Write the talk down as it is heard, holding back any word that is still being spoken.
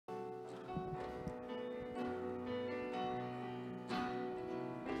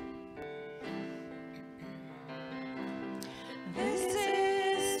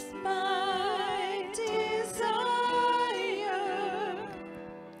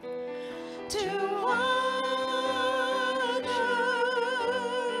to honor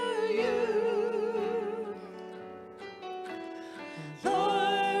you.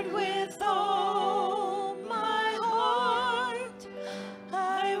 Lord, with all my heart,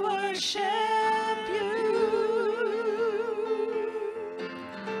 I worship you.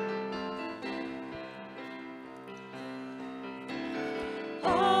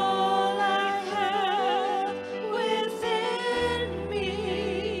 All I have within me,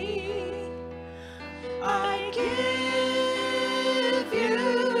 I give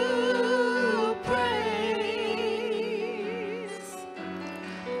you praise.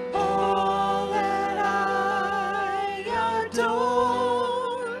 All that I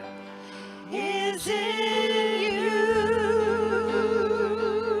adore is in you.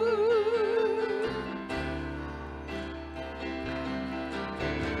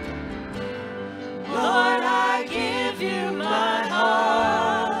 Lord, I give you my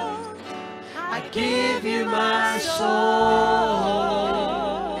heart, I give you my soul.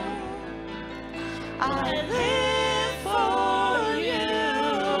 I live for you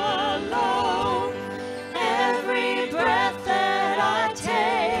alone. Every breath that I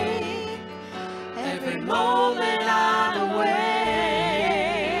take, every moment I'm awake.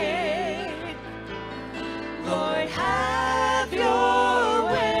 Lord, have your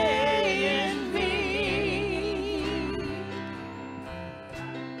way in me.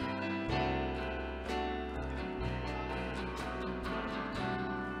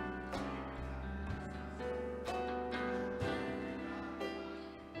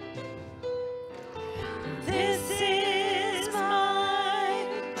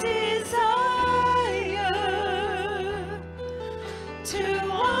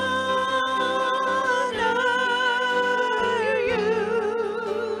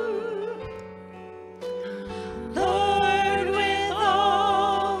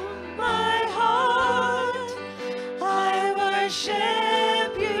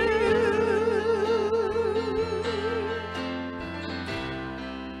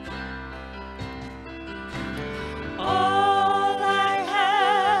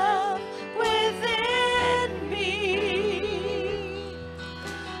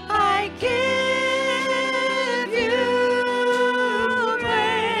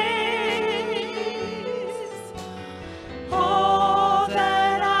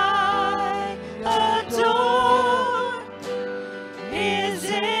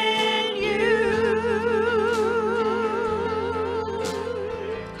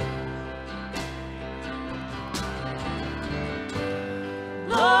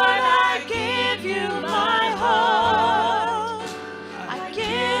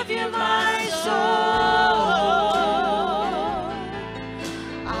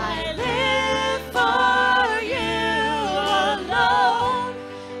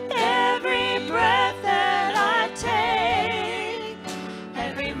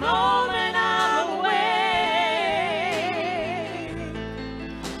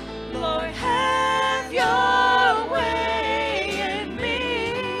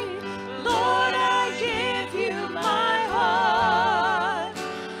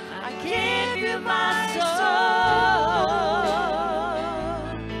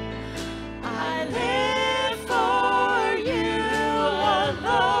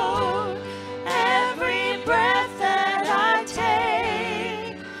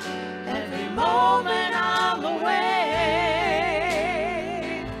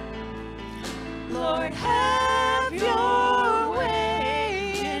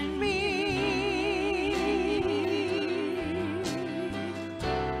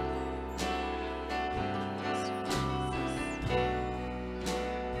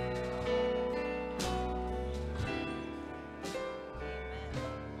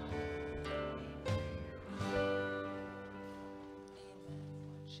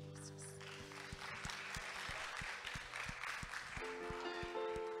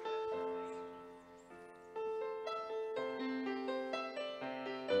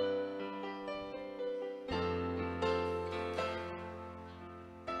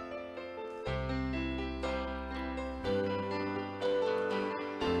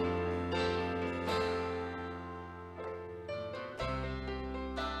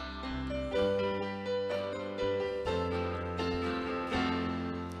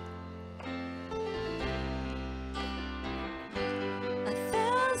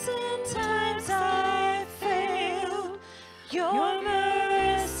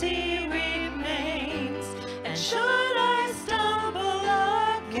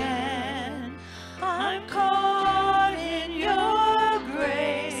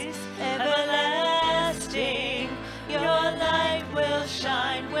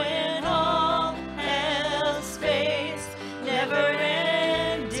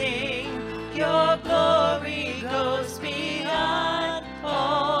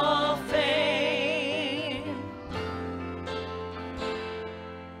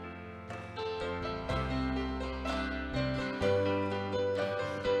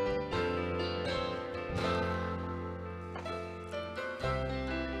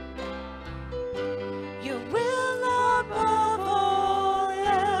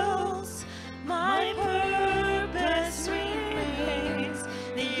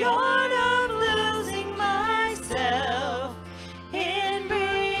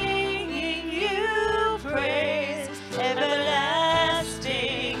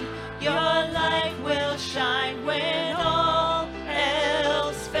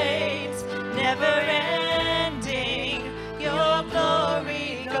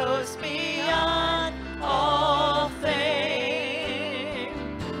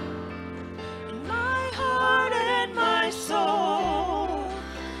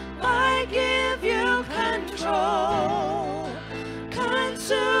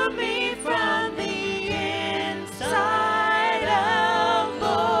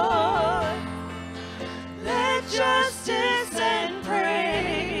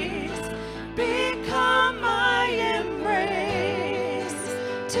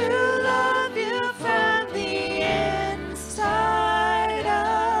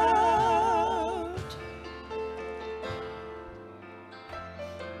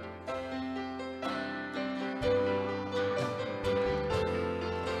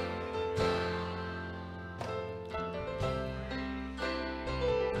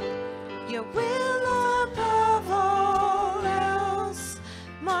 your will above all else.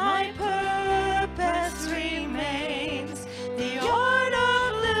 My purpose remains the art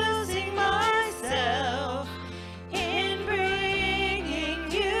of losing myself in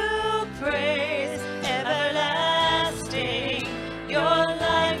bringing you praise. Everlasting, your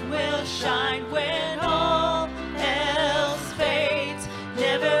light will shine when all else fades.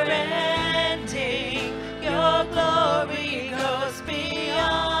 Never ending, your glory goes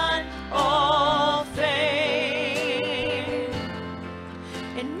beyond all fame.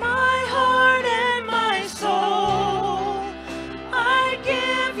 In my heart and my soul, I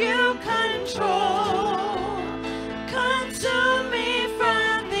give you control. Consume me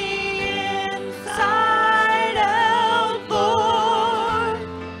from the inside out, Lord.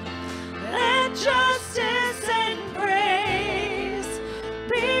 Let justice and praise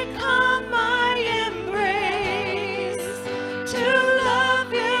become my embrace, to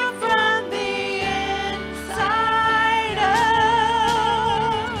love you from the inside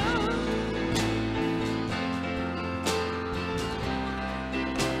out.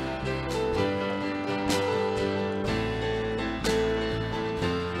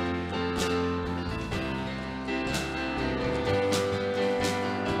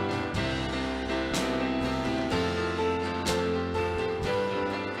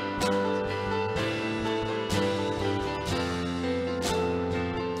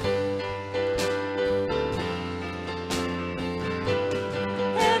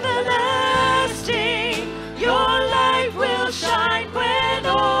 Everlasting, your light will shine when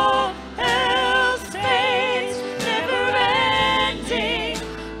all else fades. Never ending,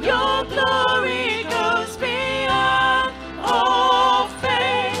 your glory goes beyond all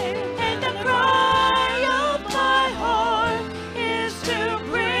fame. And the cry of my heart is to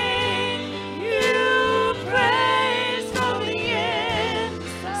bring you praise from the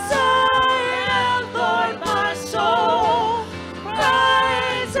inside out, Lord. My soul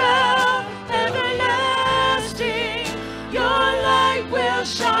cries out. Everlasting, your light will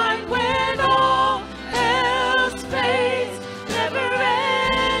shine when all else fades. Never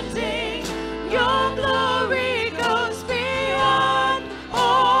ending, your glory goes beyond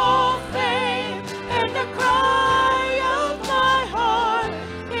all fame. And the cry of my heart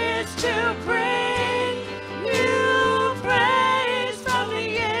is to bring you praise from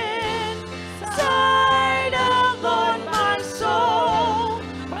the inside out, Lord. My soul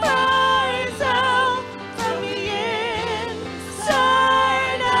cries out from the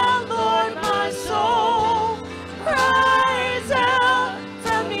inside out, Lord. My soul cries out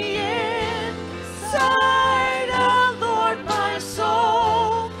from the inside out, Lord. My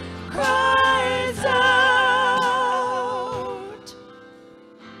soul cries out.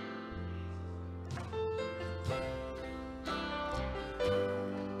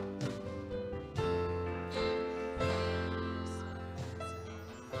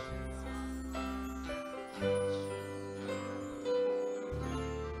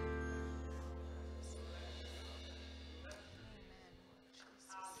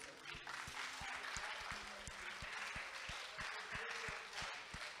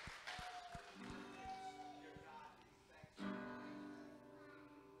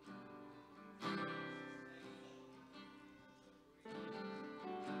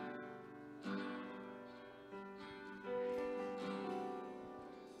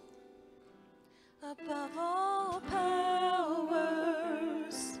 Above all powers,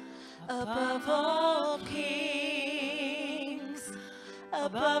 above all kings,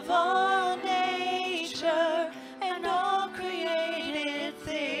 above all nature and all created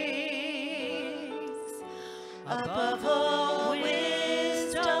things, above all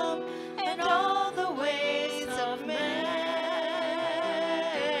wisdom and all the ways of man,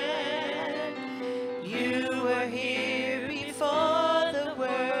 you were here before the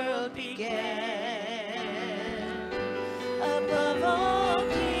world began. Above all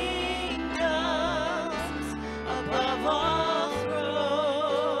kingdoms, above all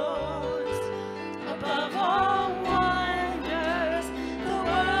thrones, above all wonders the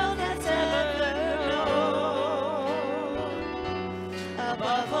world has ever known,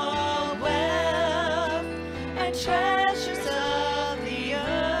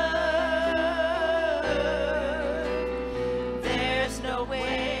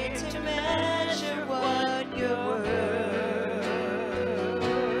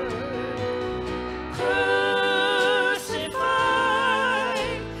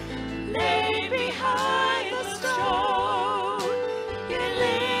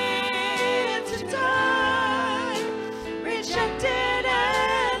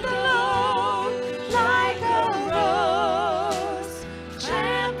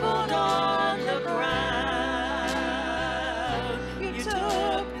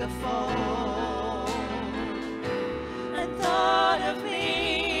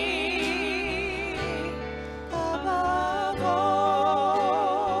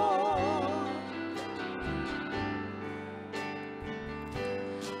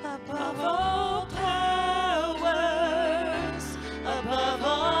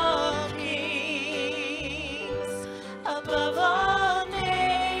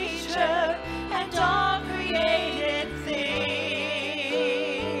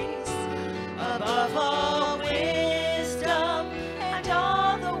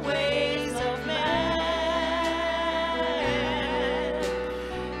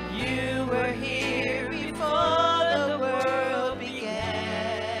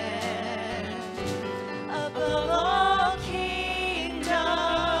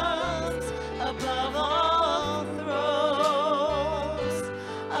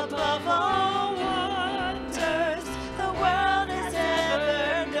 above all wonders the world has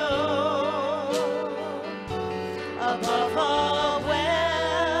ever known, above all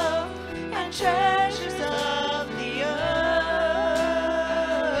wealth and treasures of the earth.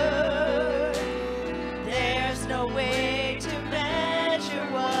 There's no way to measure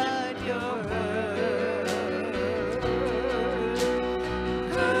what you're worth.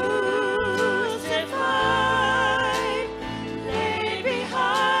 Crucified, laid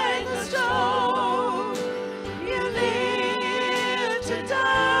behind the stone, you live to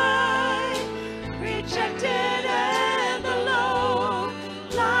die, rejected and alone,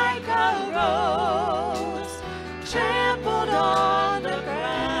 like a rose trampled on the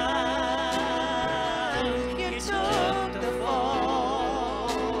ground. You took the fall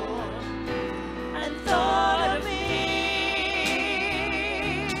and thought of me.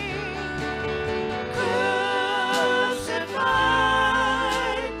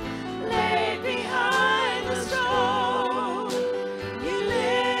 Crucified, laid behind the stone, you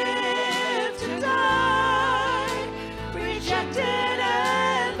live to die, rejected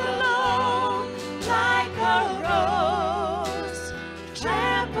and alone, like a rose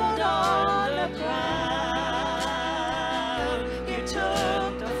trampled on the ground. You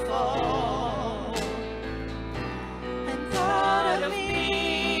took the fall and thought of me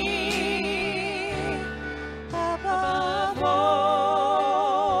above all.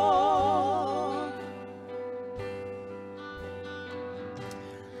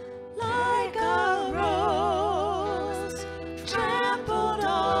 Like a rose trampled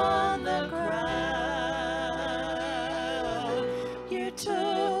on the ground, you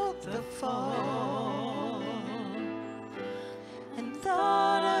took the fall and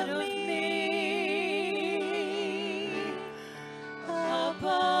thought of me above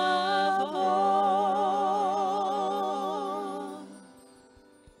all.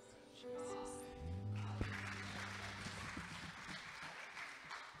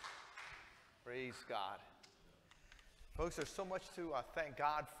 Praise God. Folks, there's so much to thank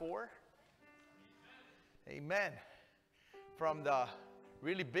God for. Amen. From the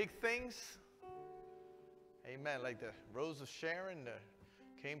really big things, amen, like the Rose of Sharon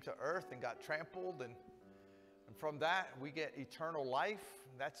came to earth and got trampled, and from that we get eternal life.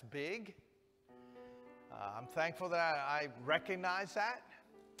 That's big. I'm thankful that I recognize that.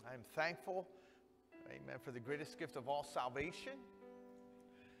 I'm thankful, amen, for the greatest gift of all, salvation.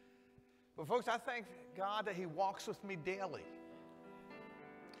 But folks, I thank God that He walks with me daily.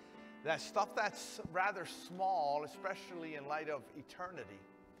 That stuff that's rather small, especially in light of eternity,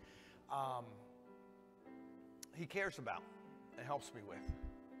 He cares about and helps me with.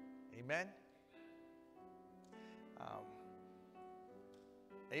 Amen?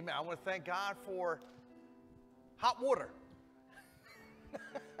 Amen. I want to thank God for hot water.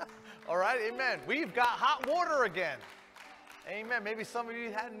 All right, amen. We've got hot water again. Amen. Maybe some of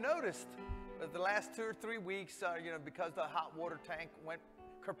you hadn't noticed, but the last 2 or 3 weeks, because the hot water tank went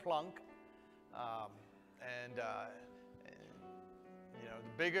kerplunk, the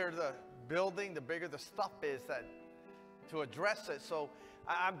bigger the building, the bigger the stuff is that to address it. So,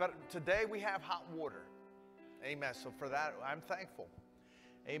 but today we have hot water. Amen. So for that, I'm thankful.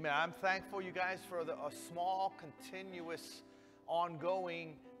 Amen. I'm thankful, you guys, for a small, continuous,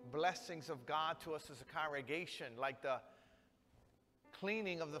 ongoing blessings of God to us as a congregation, like the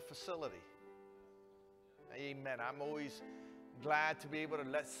cleaning of the facility. Amen. I'm always glad to be able to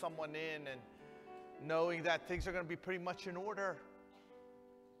let someone in and knowing that things are going to be pretty much in order.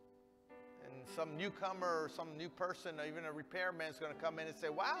 And some newcomer or some new person or even a repairman is going to come in and say,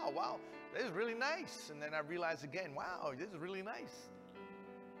 wow, this is really nice. And then I realize again, wow, this is really nice.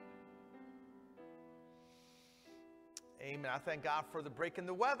 Amen. I thank God for the break in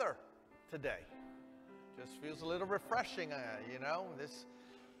the weather today. Just feels a little refreshing,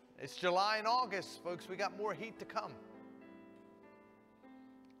 It's July and August, folks. We got more heat to come.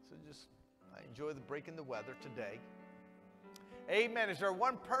 So I enjoy the break in the weather today. Amen. Is there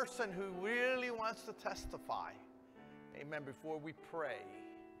one person who really wants to testify? Amen. Before we pray,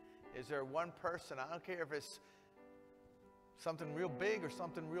 is there one person? I don't care if it's something real big or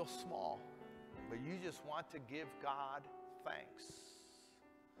something real small, but you just want to give God thanks.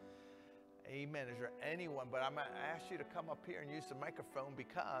 Amen. Is there anyone? But I'm going to ask you to come up here and use the microphone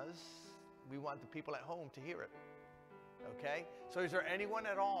because we want the people at home to hear it. Okay? So is there anyone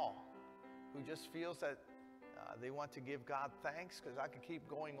at all who just feels that they want to give God thanks? Because I could keep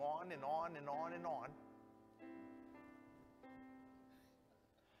going on and on and on and on.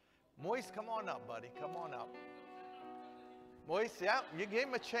 Moise, come on up, buddy. Come on up. Moise, yeah, you gave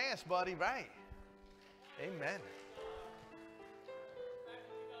him a chance, buddy, right? Amen.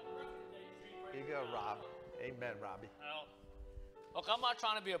 Here you go, Rob. Amen, Robbie. Well, look, I'm not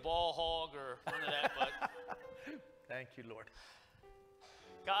trying to be a ball hog or none of that, but Thank you, Lord.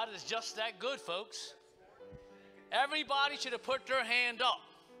 God is just that good, folks. Everybody should have put their hand up.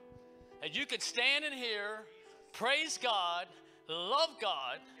 And you could stand in here, praise God, love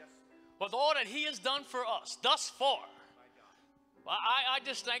God, with all that he has done for us thus far. I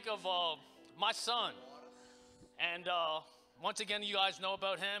just think of my son. And once again, you guys know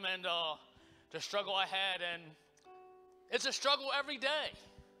about him and the struggle I had. And it's a struggle every day.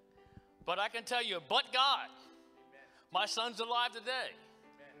 But I can tell you, but God, my son's alive today.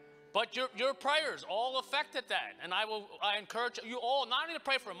 But your prayers all affected that. And I encourage you all not only to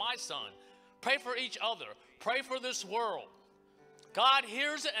pray for my son, pray for each other, pray for this world. God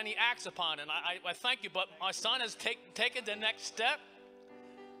hears it and he acts upon it. And I thank you, but my son has taken the next step,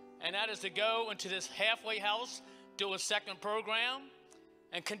 and that is to go into this halfway house, do a second program,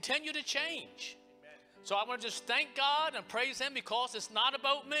 and continue to change. So I want to just thank God and praise him, because it's not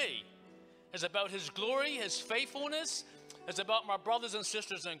about me. It's about his glory, his faithfulness. It's about my brothers and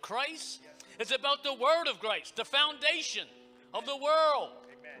sisters in Christ. It's about the word of grace, the foundation of the world.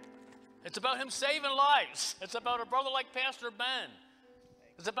 It's about him saving lives. It's about a brother like Pastor Ben.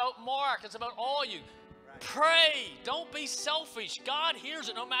 It's about Mark. It's about all you. Pray. Don't be selfish. God hears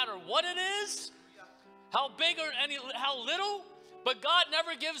it no matter what it is, how big or how little, but God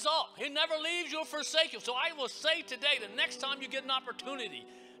never gives up. He never leaves you or forsakes you. So I will say today, the next time you get an opportunity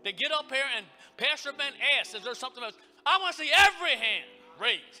to get up here and Pastor Ben asks, is there something else? I want to see every hand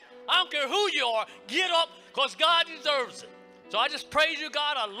raised. I don't care who you are. Get up, because God deserves it. So I just praise you,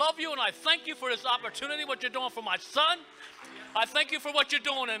 God. I love you, and I thank you for this opportunity, what you're doing for my son. I thank you for what you're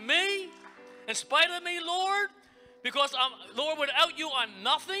doing in me, in spite of me, Lord, because, Lord, without you, I'm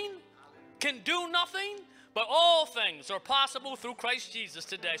nothing, can do nothing, but all things are possible through Christ Jesus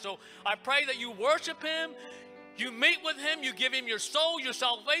today. So I pray that you worship him, you meet with him, you give him your soul, your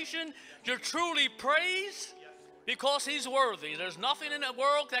salvation, your truly praise, because he's worthy. There's nothing in the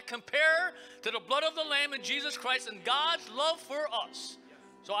world that compare to the blood of the Lamb and Jesus Christ and God's love for us.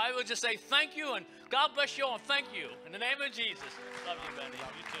 So I would just say thank you, and God bless you all, and thank you. In the name of Jesus. Love you, Benny.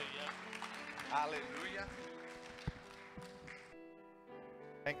 You too, yeah. Hallelujah.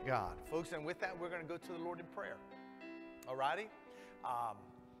 Thank God. Folks, and with that, we're going to go to the Lord in prayer. All righty?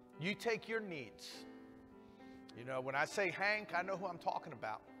 You take your needs. You know, when I say Hank, I know who I'm talking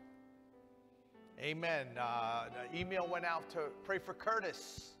about. Amen. The email went out to pray for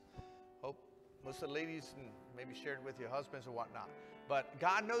Curtis. Hope most of the ladies and maybe shared it with your husbands or whatnot. But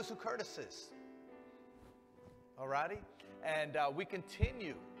God knows who Curtis is. All righty? And we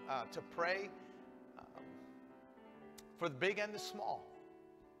continue to pray for the big and the small.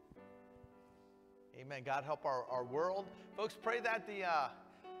 Amen. God help our world. Folks, pray that the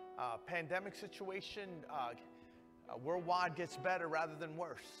pandemic situation worldwide gets better rather than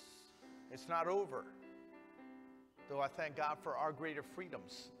worse. It's not over. Though I thank God for our greater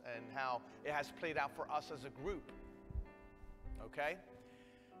freedoms and how it has played out for us as a group. Okay?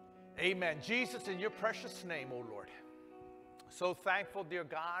 Amen. Jesus, in your precious name, oh Lord. So thankful, dear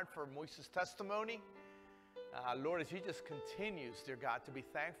God, for Moises' testimony. Lord, as he just continues, dear God, to be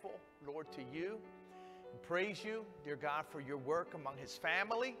thankful, Lord, to you. And praise you, dear God, for your work among his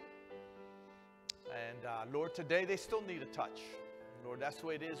family. And Lord, today they still need a touch. Lord, that's the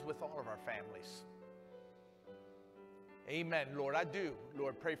way it is with all of our families. Amen. Lord, I do.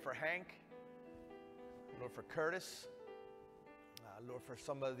 Lord, pray for Hank. Lord, for Curtis. Lord, for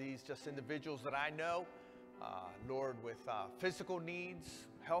some of these just individuals that I know. Lord, with physical needs,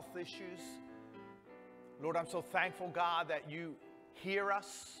 health issues. Lord, I'm so thankful, God, that you hear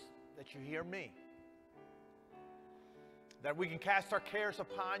us, that you hear me. That we can cast our cares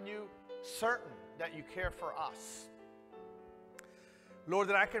upon you, certain that you care for us. Lord,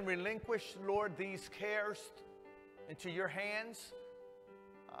 that I can relinquish, Lord, these cares into your hands,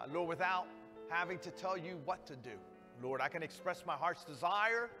 Lord, without having to tell you what to do. Lord, I can express my heart's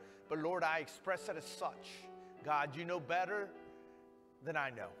desire, but Lord, I express it as such. God, you know better than I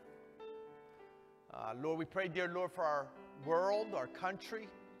know. Lord, we pray, dear Lord, for our world, our country,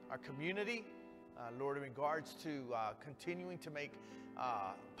 our community. Lord, in regards to continuing to make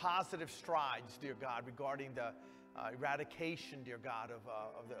positive strides, dear God, regarding the eradication, dear God,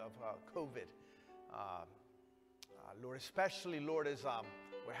 of COVID. Lord, especially, Lord, as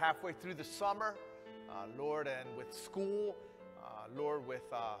we're halfway through the summer, Lord, and with school, Lord, with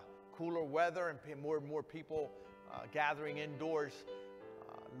cooler weather and more and more people gathering indoors,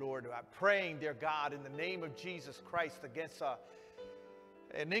 Lord, I'm praying, dear God, in the name of Jesus Christ against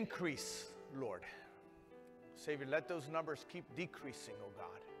an increase, Lord. Savior, let those numbers keep decreasing, oh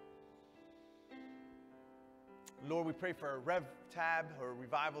God. Lord, we pray for a Rev Tab or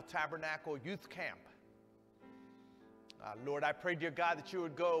Revival Tabernacle Youth Camp. Lord, I pray, dear God, that you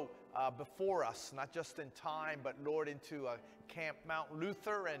would go before us, not just in time, but Lord, into Camp Mount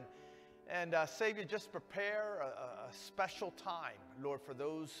Luther. And Savior, just prepare a special time, Lord, for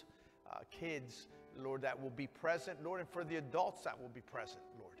those kids, Lord, that will be present, Lord, and for the adults that will be present,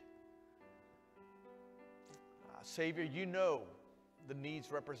 Lord. Savior, you know the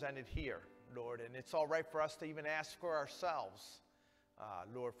needs represented here, Lord, and it's all right for us to even ask for ourselves,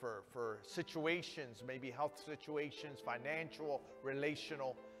 Lord, for situations, maybe health situations, financial,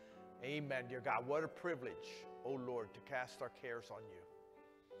 relational. Amen, dear God. What a privilege, oh Lord, to cast our cares on you.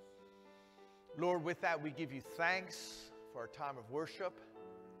 Lord, with that, we give you thanks for our time of worship,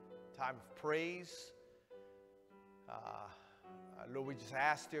 time of praise. Lord, we just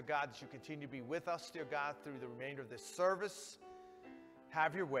ask, dear God, that you continue to be with us, dear God, through the remainder of this service.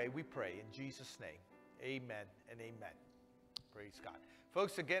 Have your way, we pray, in Jesus' name. Amen and amen. Praise God.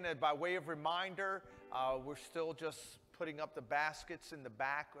 Folks, again, by way of reminder, we're still just putting up the baskets in the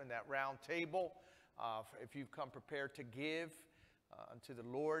back on that round table. If you've come prepared to give unto the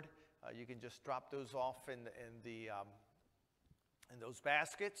Lord, you can just drop those off in those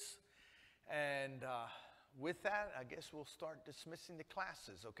baskets. And with that, I guess we'll start dismissing the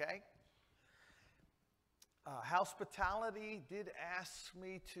classes, okay? Hospitality did ask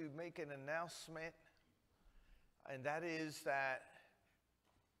me to make an announcement, and that is that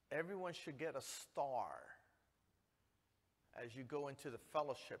everyone should get a star as you go into the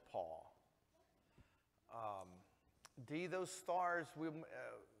fellowship hall. Those stars,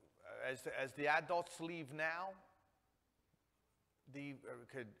 as the adults leave now,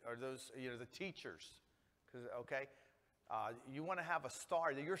 are those, the teachers, okay? You want to have a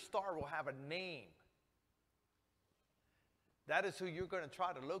star. Your star will have a name. That is who you're going to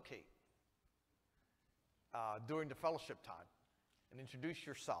try to locate during the fellowship time, and introduce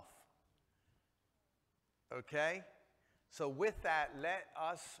yourself. Okay? So with that, let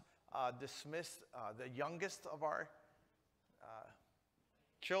us dismiss the youngest of our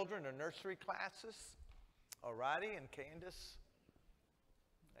children or nursery classes. Alrighty, and Candace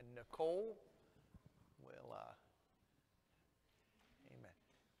and Nicole will, amen.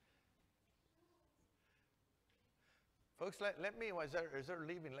 Folks, let me, as they're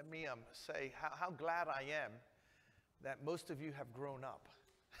leaving, let me say how glad I am that most of you have grown up.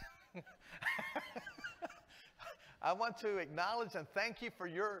 I want to acknowledge and thank you for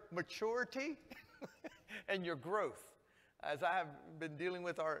your maturity and your growth, as I have been dealing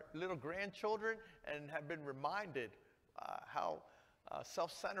with our little grandchildren and have been reminded how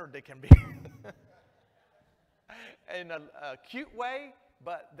self-centered they can be. In a cute way,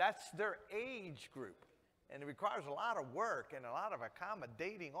 but that's their age group. And it requires a lot of work and a lot of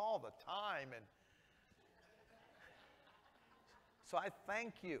accommodating all the time. And so I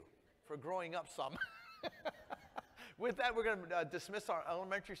thank you for growing up some. With that, we're going to dismiss our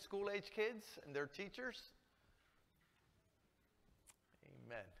elementary school age kids and their teachers.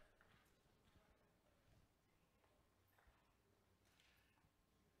 Amen.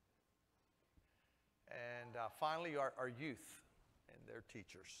 And finally, our youth and their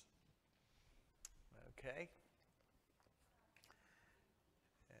teachers. Okay?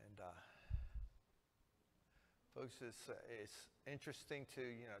 And folks, it's interesting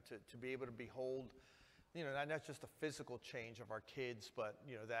to be able to behold, not just the physical change of our kids, but,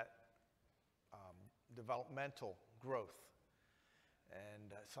 that developmental growth.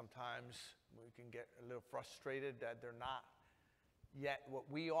 And sometimes we can get a little frustrated that they're not yet what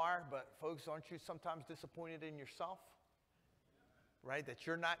we are. But folks, aren't you sometimes disappointed in yourself? Right? That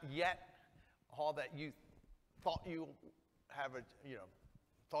you're not yet all that you thought you have,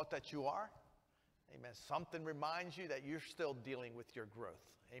 thought that you are. Amen. Something reminds you that you're still dealing with your growth.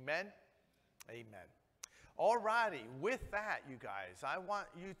 Amen? Amen. All righty. With that, you guys, I want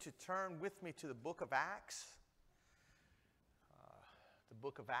you to turn with me to the book of Acts. The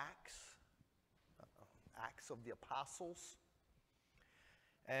book of Acts. Acts of the Apostles.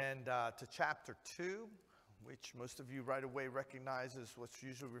 And to chapter 2, which most of you right away recognize as what's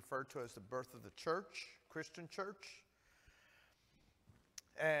usually referred to as the birth of the church, Christian church.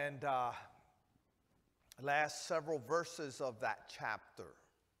 And last several verses of that chapter.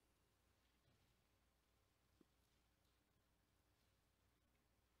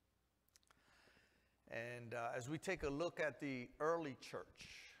 And as we take a look at the early church,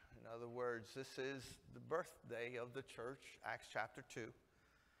 in other words, this is the birthday of the church, Acts chapter 2.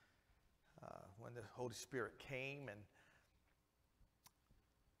 When the Holy Spirit came,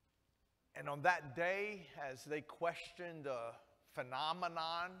 and on that day, as they questioned the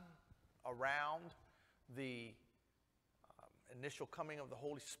phenomenon around the initial coming of the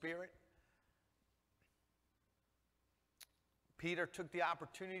Holy Spirit. Peter took the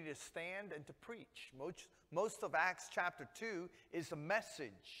opportunity to stand and to preach. Most of Acts chapter 2 is a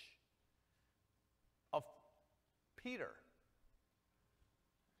message of Peter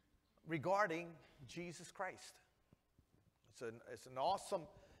regarding Jesus Christ. It's an awesome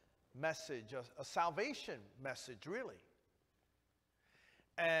message, a salvation message, really.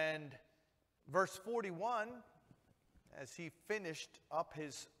 And verse 41, as he finished up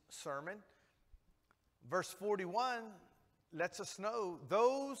his sermon, verse 41 lets us know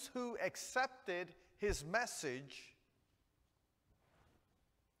those who accepted his message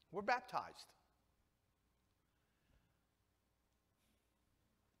were baptized.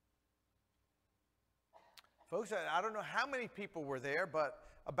 Folks, I don't know how many people were there, but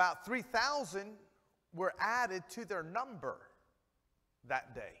about 3,000 were added to their number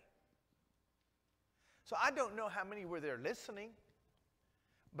that day. So I don't know how many were there listening,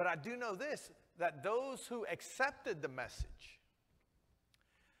 but I do know this, that those who accepted the message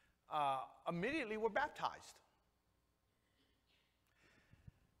immediately were baptized.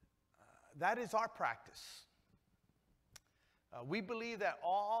 That is our practice. We believe that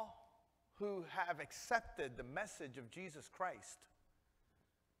all who have accepted the message of Jesus Christ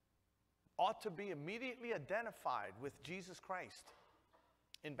ought to be immediately identified with Jesus Christ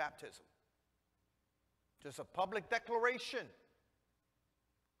in baptism. Just a public declaration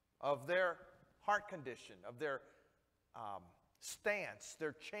of their heart condition, of their stance,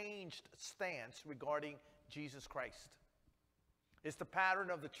 their changed stance regarding Jesus Christ. It's the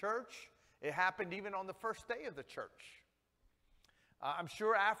pattern of the church. It happened even on the first day of the church. I'm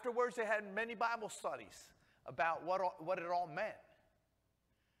sure afterwards they had many Bible studies about what it all meant.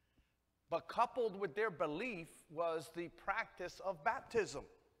 But coupled with their belief was the practice of baptism.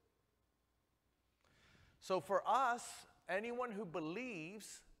 So for us, anyone who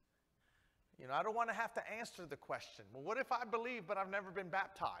believes, I don't want to have to answer the question, well, what if I believe but I've never been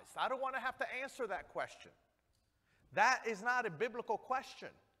baptized? I don't want to have to answer that question. That is not a biblical question.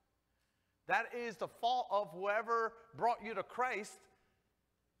 That is the fault of whoever brought you to Christ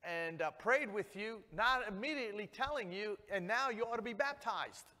and prayed with you, not immediately telling you, and now you ought to be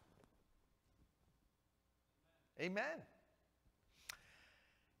baptized. Amen.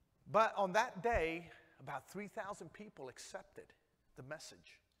 But on that day, about 3,000 people accepted the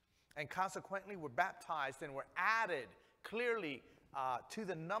message and consequently were baptized and were added clearly to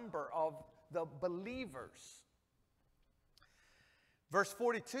the number of the believers. Verse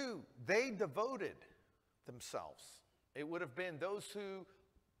 42, they devoted themselves. It would have been those who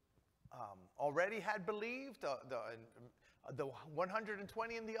already had believed, the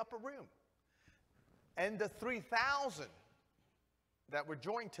 120 in the upper room, and the 3,000 that were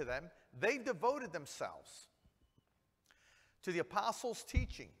joined to them. They devoted themselves to the apostles'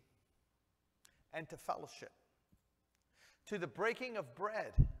 teaching and to fellowship, to the breaking of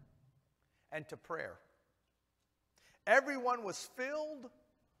bread and to prayer. Everyone was filled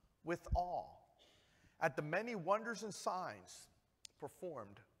with awe at the many wonders and signs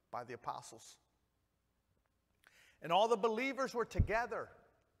performed by the apostles. And all the believers were together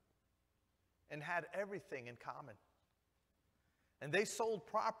and had everything in common. And they sold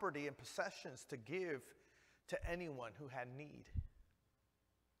property and possessions to give to anyone who had need.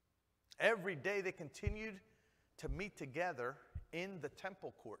 Every day they continued to meet together in the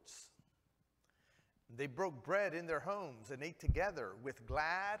temple courts. They broke bread in their homes and ate together with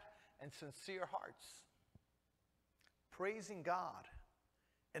glad and sincere hearts, praising God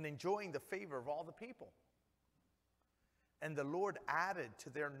and enjoying the favor of all the people. And the Lord added to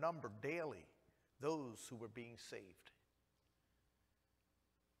their number daily those who were being saved.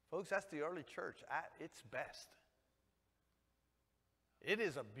 Folks, that's the early church at its best. It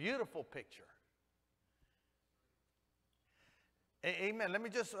is a beautiful picture. Amen. Let me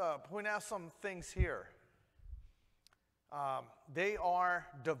just point out some things here. They are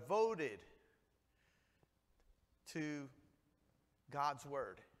devoted to God's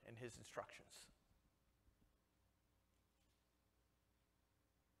word and his instructions.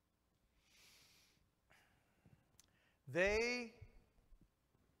 They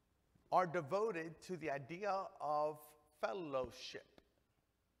are devoted to the idea of fellowship.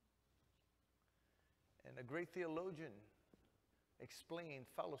 And a great theologian explained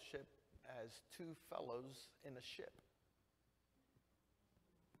fellowship as two fellows in a ship.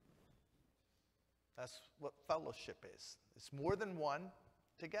 That's what fellowship is. It's more than one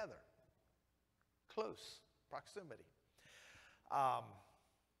together. Close proximity.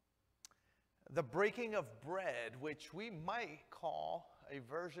 The breaking of bread, which we might call a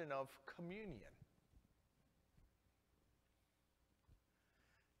version of communion.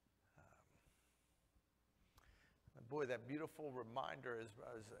 boy, that beautiful reminder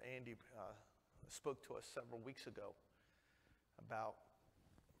as Andy spoke to us several weeks ago about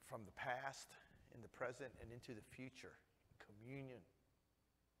from the past, in the present, and into the future, communion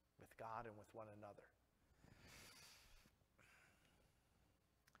with God and with one another.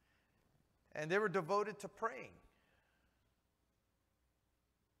 And they were devoted to praying.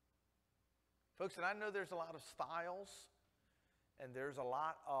 Folks, and I know there's a lot of styles and there's a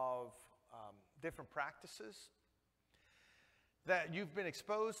lot of different practices that you've been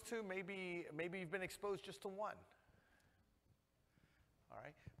exposed to. Maybe you've been exposed just to one. All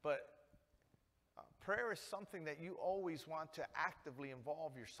right? But prayer is something that you always want to actively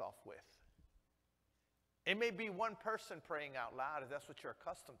involve yourself with. It may be one person praying out loud if that's what you're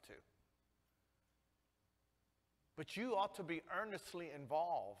accustomed to. But you ought to be earnestly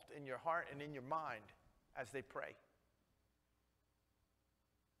involved in your heart and in your mind as they pray.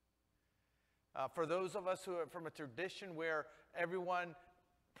 For those of us who are from a tradition where everyone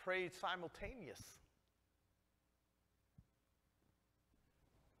prayed simultaneous,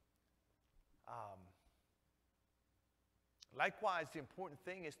 likewise, the important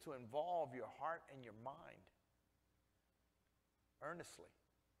thing is to involve your heart and your mind earnestly.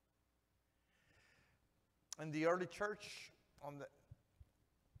 In the early church, on the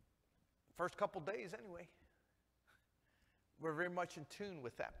first couple days anyway, we're very much in tune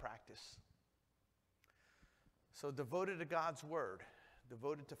with that practice. So devoted to God's word,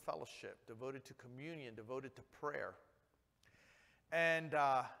 devoted to fellowship, devoted to communion, devoted to prayer. And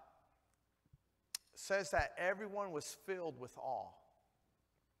says that everyone was filled with awe.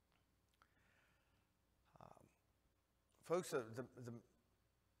 Folks,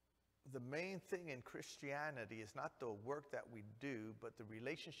 the main thing in Christianity is not the work that we do, but the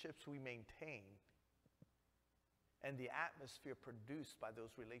relationships we maintain and the atmosphere produced by those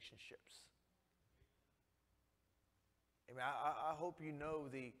relationships. I mean, I hope you know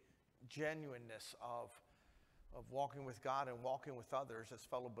the genuineness of walking with God and walking with others as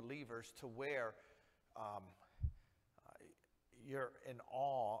fellow believers to where you're in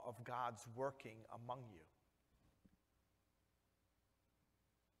awe of God's working among you.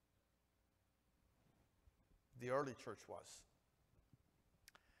 The early church was.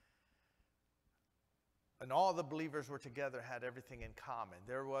 And all the believers were together, had everything in common.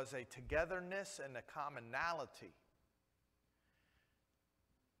 There was a togetherness and a commonality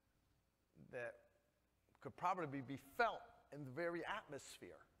that could probably be felt in the very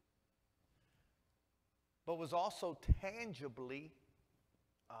atmosphere, but was also tangibly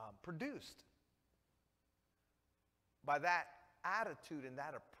produced by that attitude and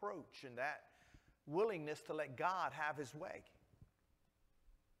that approach and that willingness to let God have his way.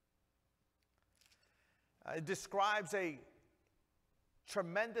 It describes a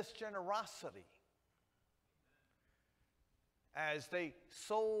tremendous generosity as they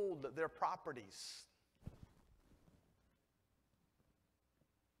sold their properties.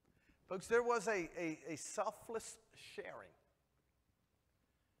 Folks, there was a selfless sharing.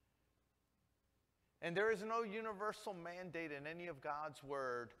 And there is no universal mandate in any of God's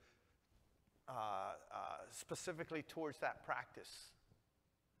word specifically towards that practice.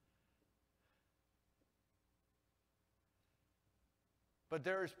 But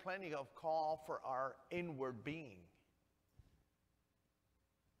there is plenty of call for our inward being,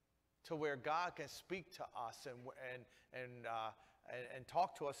 to where God can speak to us and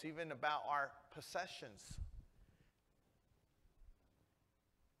talk to us even about our possessions.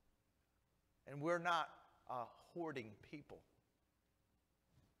 And we're not hoarding people.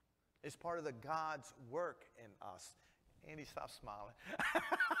 It's part of the God's work in us. Andy, stop smiling.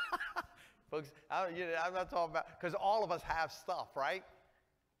 Folks, I'm not talking about, because all of us have stuff, right?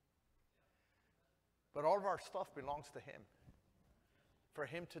 But all of our stuff belongs to him, for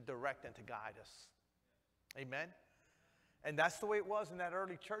him to direct and to guide us. Amen? And that's the way it was in that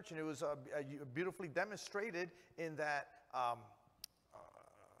early church, and it was beautifully demonstrated in that,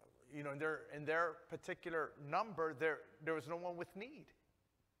 in their particular number, there was no one with need.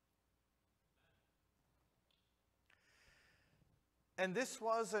 And this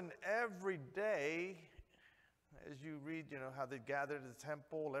was an everyday, as you read, how they gathered at the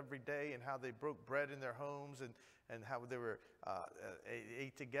temple every day and how they broke bread in their homes and how they were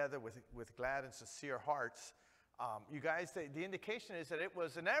ate together with glad and sincere hearts. You guys, the indication is that it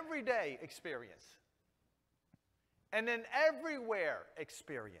was an everyday experience and an everywhere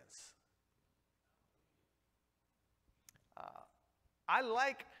experience.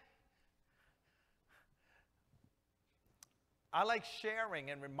 I like sharing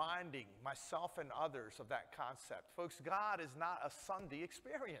and reminding myself and others of that concept. Folks, God is not a Sunday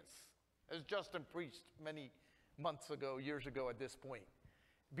experience, as Justin preached many months ago, years ago at this point.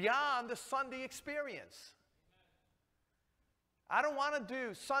 Beyond the Sunday experience. I don't want to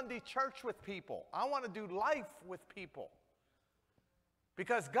do Sunday church with people. I want to do life with people.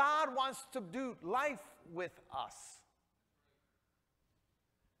 Because God wants to do life with us.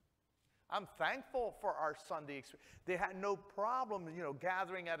 I'm thankful for our Sunday experience. They had no problem,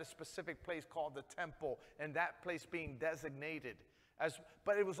 gathering at a specific place called the temple and that place being designated.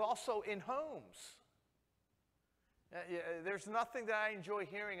 But it was also in homes. There's nothing that I enjoy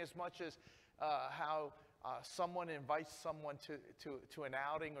hearing as much as how someone invites someone to an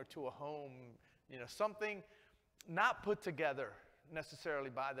outing or to a home, something not put together necessarily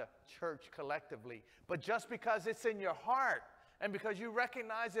by the church collectively, but just because it's in your heart and because you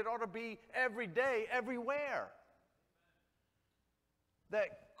recognize it ought to be every day, everywhere,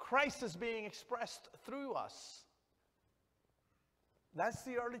 that Christ is being expressed through us. That's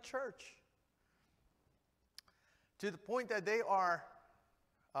the early church. To the point that they are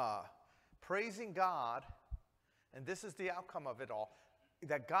praising God, and this is the outcome of it all,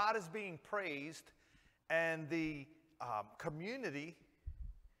 that God is being praised and the community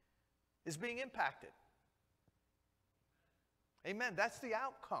is being impacted. Amen. That's the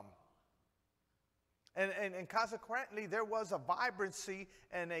outcome. And consequently, there was a vibrancy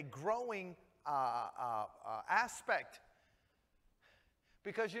and a growing aspect.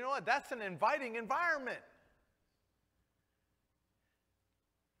 Because you know what? That's an inviting environment.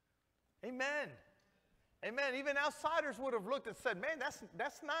 Amen. Amen. Even outsiders would have looked and said, man,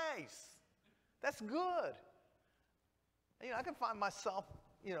 that's nice. That's good. I can find myself,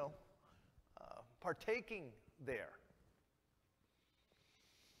 partaking there.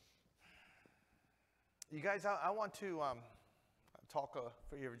 You guys, I want to talk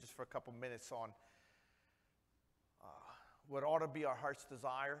for you just for a couple minutes on what ought to be our heart's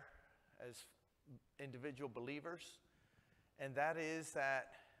desire as individual believers, and that is that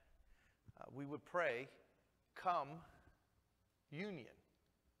we would pray, come union.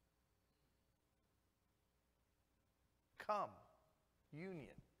 Come union.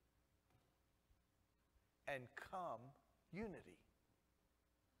 And come unity.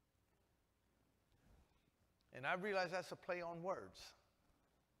 And I realize that's a play on words.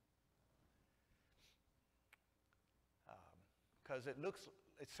 Because it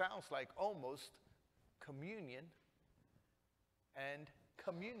sounds like almost communion and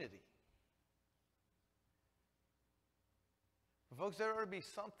community. Folks, there ought to be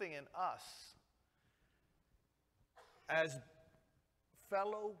something in us as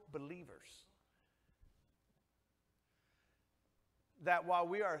fellow believers that while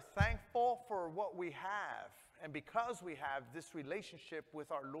we are thankful for what we have, and because we have this relationship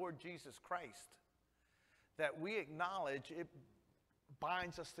with our Lord Jesus Christ, that we acknowledge it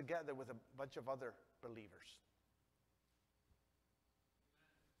binds us together with a bunch of other believers.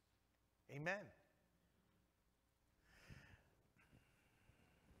 Amen.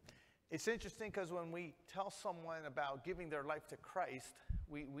 It's interesting because when we tell someone about giving their life to Christ,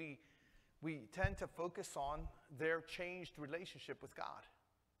 we tend to focus on their changed relationship with God.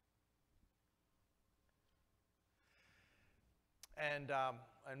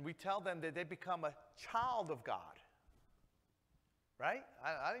 And we tell them that they become a child of God. Right?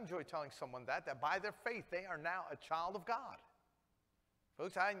 I enjoy telling someone that by their faith they are now a child of God.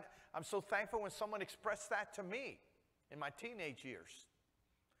 Folks, I'm so thankful when someone expressed that to me in my teenage years.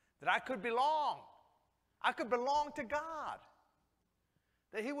 That I could belong. I could belong to God.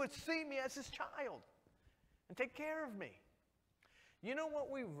 That He would see me as His child and take care of me. You know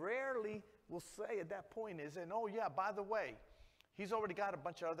what we rarely will say at that point is, and oh yeah, by the way, He's already got a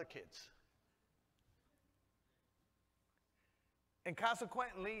bunch of other kids. And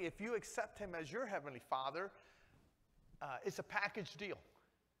consequently, if you accept Him as your Heavenly Father, it's a package deal.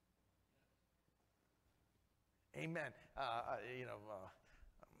 Amen.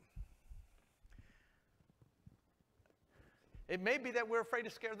 It may be that we're afraid to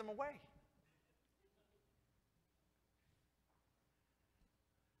scare them away.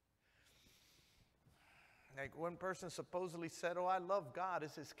 Like one person supposedly said, oh, I love God.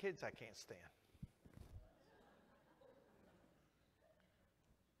 It's His kids I can't stand.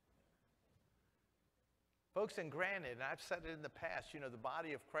 Folks, and granted, and I've said it in the past, the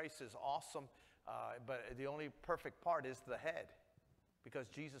body of Christ is awesome, but the only perfect part is the head, because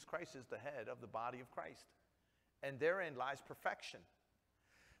Jesus Christ is the head of the body of Christ. And therein lies perfection.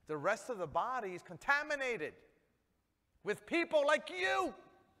 The rest of the body is contaminated with people like you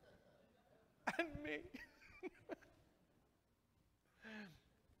and me.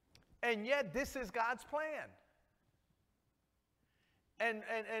 And yet, this is God's plan.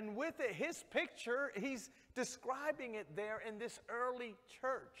 And with it, His picture, He's describing it there in this early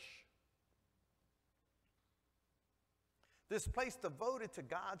church. This place devoted to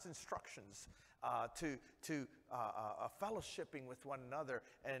God's instructions, to fellowshipping with one another,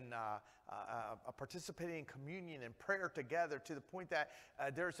 and participating in communion and prayer together, to the point that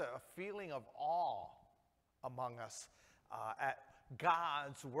there's a feeling of awe among us at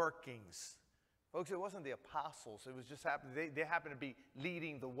God's workings. Folks, it wasn't the apostles. It was just they happened to be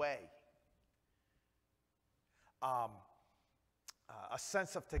leading the way. A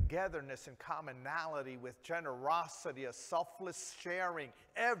sense of togetherness and commonality with generosity, a selfless sharing,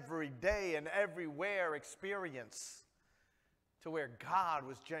 every day and everywhere experience, to where God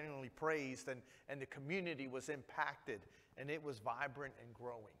was genuinely praised and the community was impacted and it was vibrant and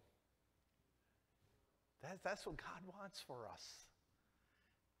growing. That's what God wants for us.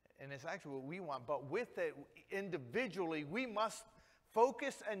 And it's actually what we want. But with it, individually, we must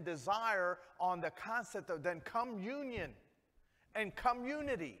focus and desire on the concept of then communion and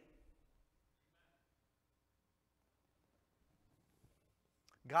community.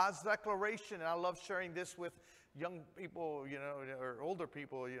 God's declaration, and I love sharing this with young people, or older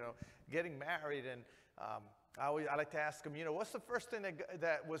people, getting married. And I like to ask them, what's the first thing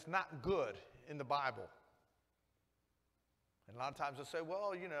that was not good in the Bible? And a lot of times they'll say,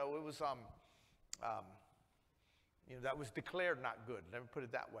 well, it was, that was declared not good. Let me put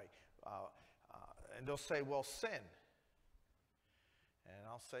it that way. And they'll say, well, sin. And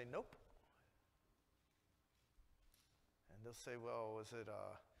I'll say, nope. And they'll say, well, was it,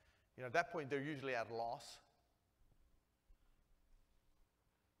 at that point, they're usually at a loss.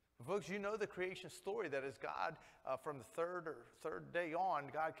 But folks, the creation story, that is God, from the third day on,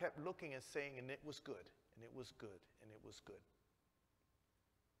 God kept looking and saying, and it was good, and it was good, and it was good.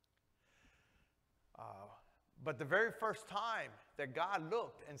 But the very first time that God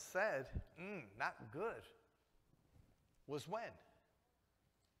looked and said, not good, was when?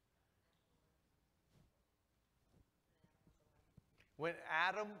 When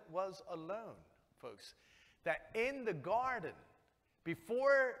Adam was alone, folks. That in the garden,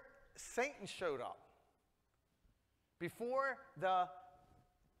 before Satan showed up, before the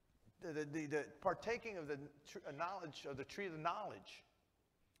partaking of the knowledge of the tree of the knowledge,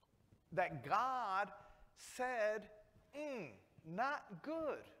 that God said, not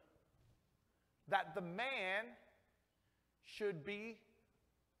good, that the man should be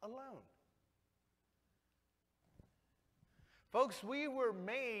alone. Folks, we were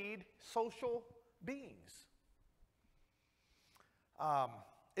made social beings.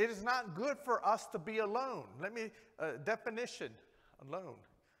 It is not good for us to be alone. Let me, definition, alone.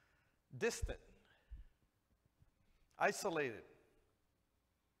 Distant. Isolated.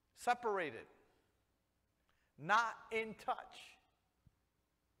 Separated. Not in touch.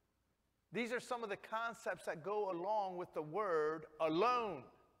 These are some of the concepts that go along with the word alone.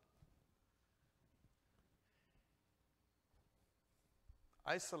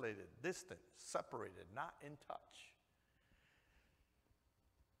 Isolated, distant, separated, not in touch.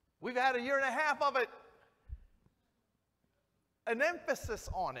 We've had 1.5 years of it. An emphasis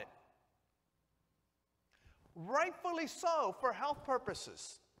on it. Rightfully so, for health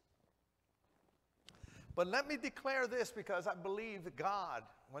purposes. But let me declare this, because I believe that God,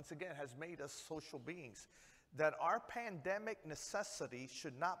 once again, has made us social beings, that our pandemic necessity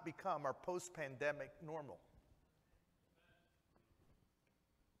should not become our post-pandemic normal.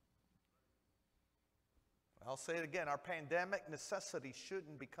 I'll say it again, our pandemic necessity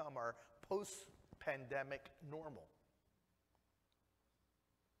shouldn't become our post-pandemic normal.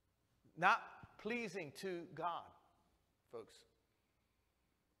 Not pleasing to God, folks.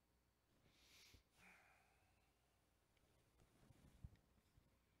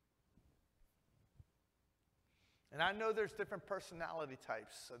 And I know there's different personality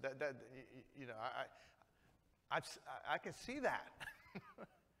types. So I can see that.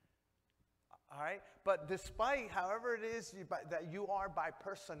 All right? But despite however it is that you are by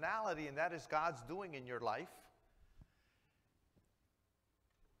personality, and that is God's doing in your life,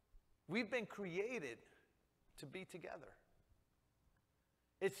 we've been created to be together.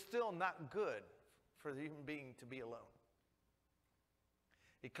 It's still not good for the human being to be alone.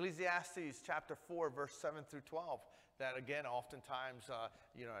 Ecclesiastes chapter 4, verse 7 through 12. That again, oftentimes,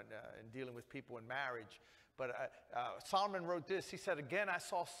 in dealing with people in marriage. But Solomon wrote this. He said, again, I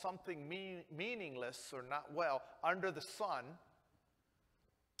saw something meaningless or not well under the sun.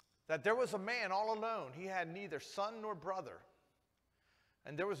 That there was a man all alone. He had neither son nor brother.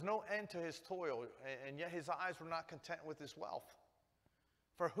 And there was no end to his toil. And yet his eyes were not content with his wealth.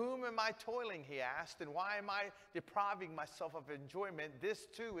 For whom am I toiling, he asked, and why am I depriving myself of enjoyment? This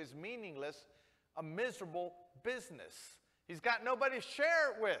too is meaningless a miserable business. He's got nobody to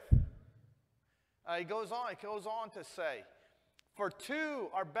share it with. He goes on to say, for two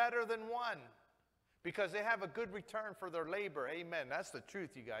are better than one, because they have a good return for their labor. Amen. That's the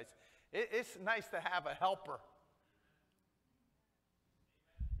truth, you guys. It's nice to have a helper.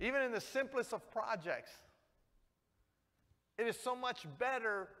 Even in the simplest of projects, it is so much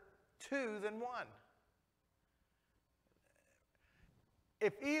better two than one.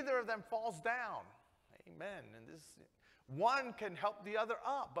 If either of them falls down, amen, and this, one can help the other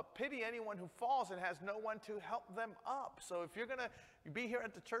up, but pity anyone who falls and has no one to help them up. So if you're going to be here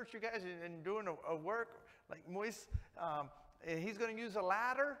at the church, you guys, and doing a work like Moise, and he's going to use a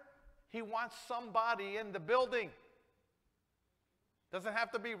ladder, he wants somebody in the building. Doesn't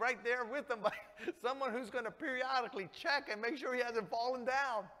have to be right there with him, but someone who's going to periodically check and make sure he hasn't fallen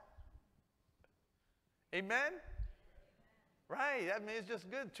down. Amen? Right, I mean, it's just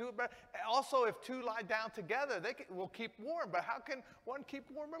good. Also, if two lie down together, they will keep warm. But how can one keep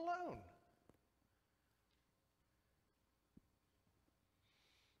warm alone?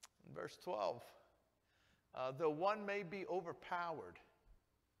 In verse 12, though one may be overpowered,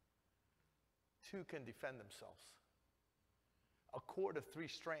 two can defend themselves. A cord of 3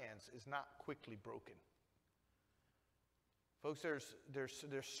 strands is not quickly broken. Folks,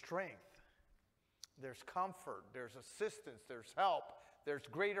 there's strength. There's comfort, there's assistance, there's help, there's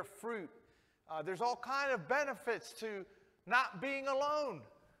greater fruit. There's all kinds of benefits to not being alone,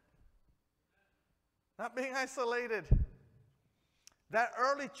 not being isolated. That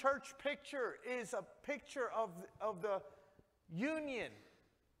early church picture is a picture of the union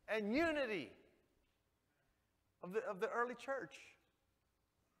and unity of the early church.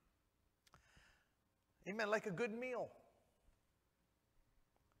 Amen, like a good meal.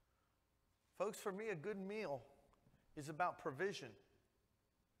 Folks, for me, a good meal is about provision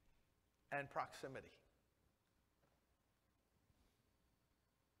and proximity.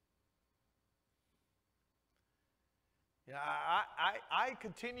 You know, I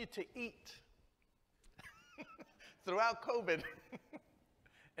continue to eat throughout COVID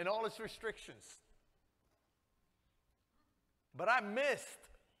and all its restrictions. But I missed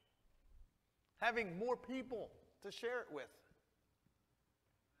having more people to share it with.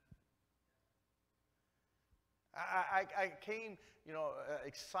 I came,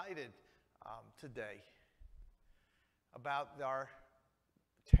 excited today about our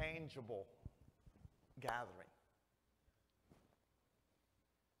tangible gathering.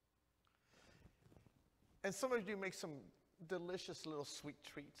 And some of you make some delicious little sweet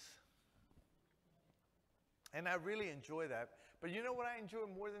treats. And I really enjoy that. But you know what I enjoy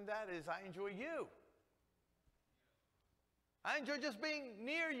more than that is I enjoy you. I enjoy just being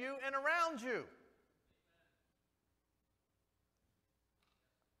near you and around you.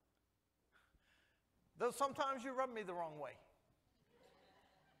 Though sometimes you rub me the wrong way.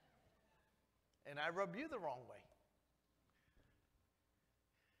 And I rub you the wrong way.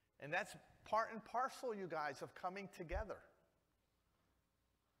 And that's part and parcel, you guys, of coming together.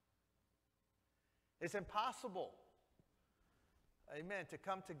 It's impossible, amen, to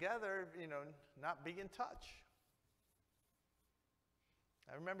come together, not be in touch.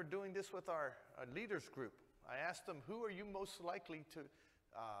 I remember doing this with our leaders group. I asked them, who are you most likely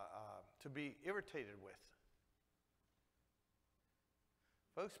to be irritated with?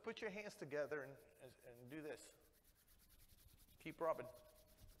 Folks, put your hands together and do this. Keep rubbing.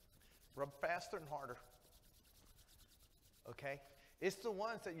 Rub faster and harder. Okay? It's the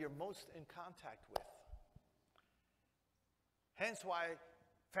ones that you're most in contact with. Hence why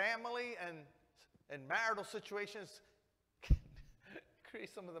family and marital situations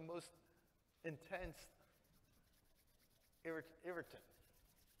create some of the most intense irritant.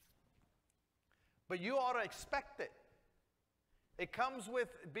 But you ought to expect it. It comes with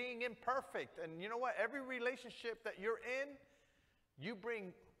being imperfect. And you know what? Every relationship that you're in, you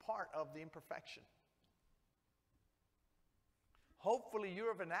bring part of the imperfection. Hopefully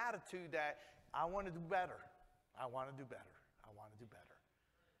you're of an attitude that I want to do better. I want to do better. I want to do better.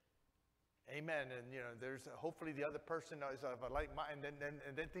 Amen. And there's hopefully the other person is of a like mind,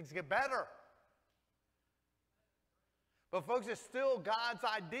 and then things get better. But folks, it's still God's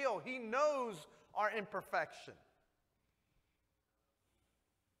ideal. He knows our imperfection.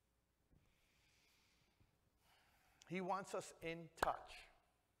 He wants us in touch.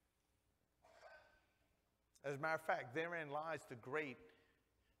 As a matter of fact, therein lies the great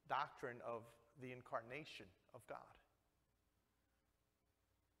doctrine of the incarnation of God.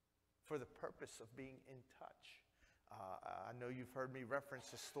 For the purpose of being in touch. I know you've heard me reference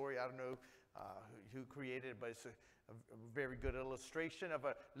this story. I don't know who created it, but it's a very good illustration of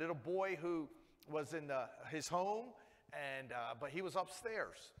a little boy who was in his home, but he was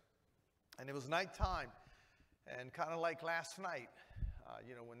upstairs. And it was nighttime. And kind of like last night,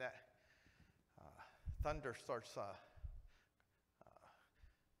 when that thunder starts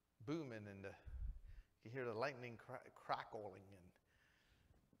booming and you hear the lightning crackling.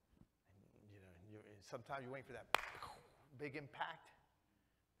 And sometimes you wait for that big impact.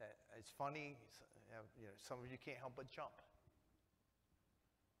 It's funny. Some of you can't help but jump.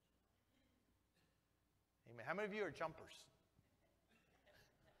 Amen. How many of you are jumpers?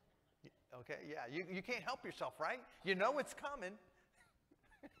 Okay, yeah. You can't help yourself, right? You know it's coming.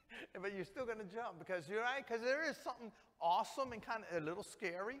 But you're still going to jump because you're right. Because there is something awesome and kind of a little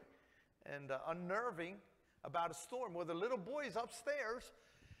scary and unnerving about a storm. Well, the little boy is upstairs.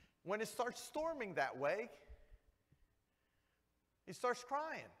 When it starts storming that way, he starts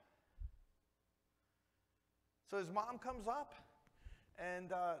crying. So his mom comes up,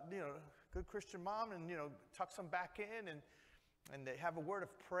 and good Christian mom, and tucks him back in, and they have a word of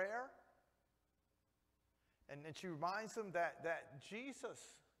prayer. And she reminds him that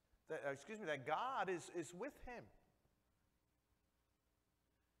God is with him.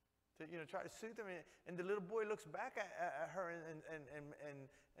 To try to soothe him. And the little boy looks back at her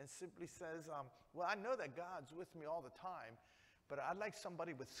and simply says, well, I know that God's with me all the time, but I'd like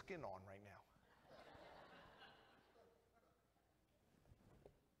somebody with skin on right now.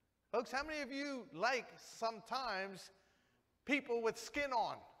 Folks, how many of you like sometimes people with skin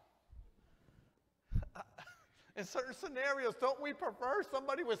on? In certain scenarios, don't we prefer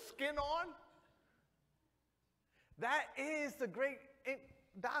somebody with skin on? That is the great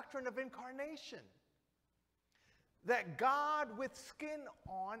doctrine of incarnation. That God with skin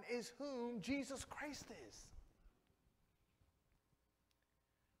on is whom Jesus Christ is.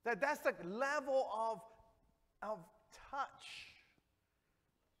 That's the level of touch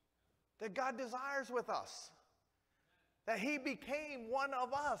that God desires with us. That he became one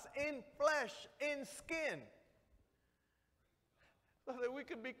of us in flesh, in skin. So that we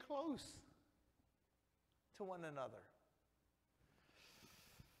could be close to one another.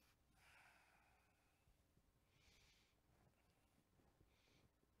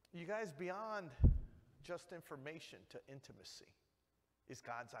 You guys, beyond just information to intimacy is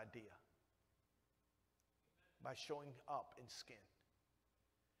God's idea. By showing up in skin.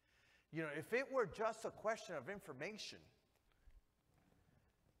 If it were just a question of information,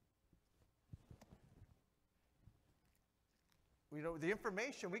 the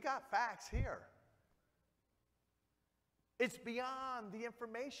information, we got facts here. It's beyond the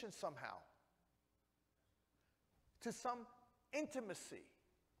information somehow. To some intimacy.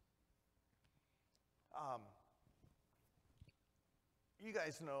 You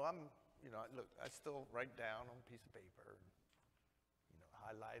guys know, look, I still write down on a piece of paper,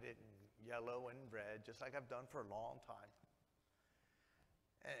 highlight it in yellow and red, just like I've done for a long time.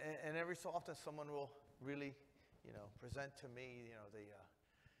 And every so often someone will really, present to me,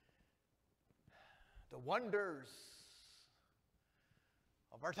 the wonders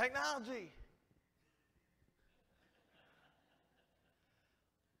of our technology.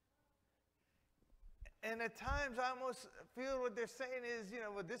 And at times I almost feel what they're saying is,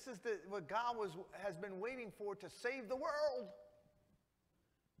 this is what God has been waiting for to save the world.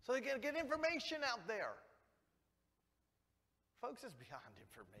 So they can get information out there. Folks, it's beyond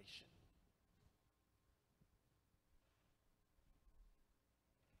information.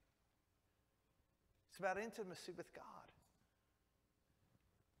 It's about intimacy with God.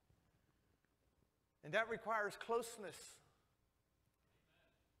 And that requires closeness.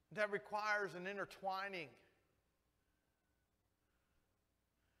 That requires an intertwining.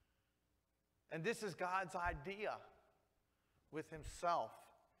 And this is God's idea with himself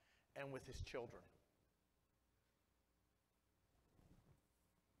and with his children.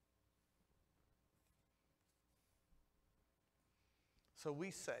 So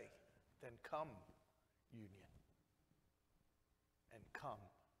we say, then come union and come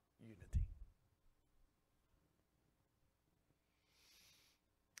unity.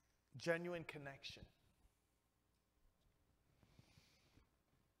 Genuine connection.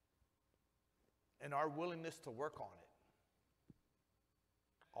 And our willingness to work on it.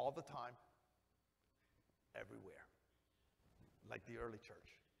 All the time. Everywhere. Like the early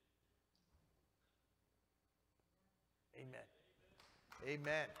church. Amen.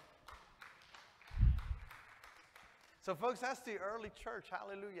 Amen. So folks, that's the early church.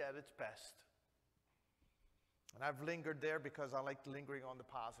 Hallelujah at its best. And I've lingered there because I like lingering on the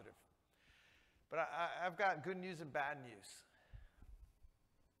positive. But I've got good news and bad news.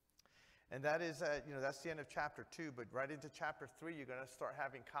 And that is, that's the end of chapter 2. But right into chapter 3, you're going to start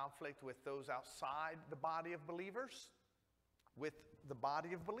having conflict with those outside the body of believers, with the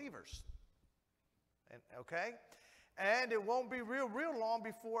body of believers. And, okay? And it won't be real long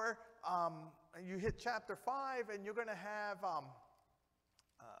before you hit chapter 5, and you're going to have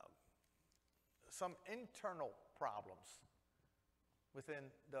some internal problems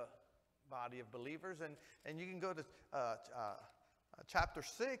within the body of believers. And you can go to chapter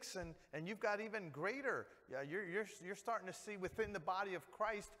 6, and you've got even greater. You're starting to see within the body of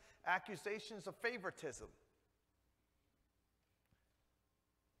Christ accusations of favoritism.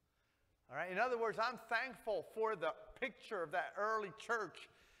 All right. In other words, I'm thankful for the picture of that early church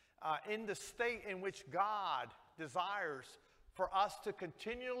in the state in which God desires for us to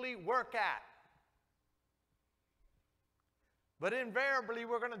continually work at. But invariably,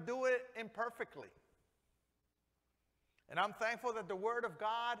 we're going to do it imperfectly. And I'm thankful that the Word of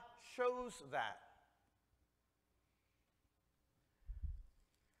God shows that.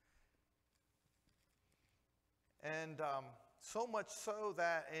 And so much so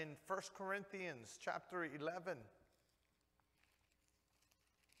that in 1 Corinthians chapter 11,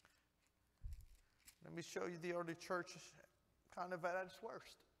 let me show you the early church kind of at its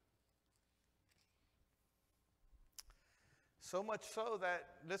worst. So much so that,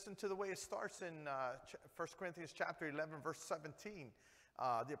 listen to the way it starts in 1 Corinthians chapter 11, verse 17.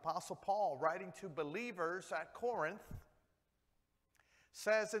 The Apostle Paul, writing to believers at Corinth,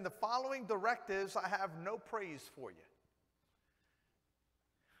 says, in the following directives, I have no praise for you.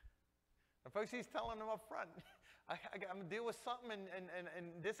 And folks, he's telling them up front, I'm going to deal with something, and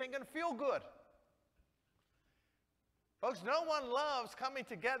this ain't going to feel good. Folks, no one loves coming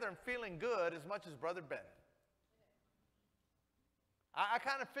together and feeling good as much as Brother Ben. I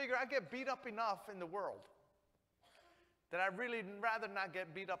kind of figure I get beat up enough in the world that I'd really rather not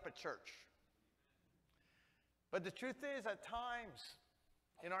get beat up at church. But the truth is, at times,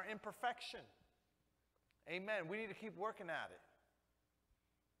 in our imperfection, amen, we need to keep working at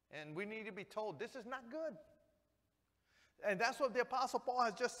it. And we need to be told, this is not good. And that's what the Apostle Paul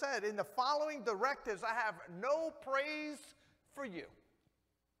has just said. In the following directives, I have no praise for you.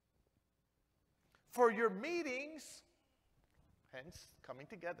 For your meetings, hence coming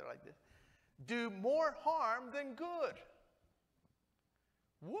together like this, do more harm than good.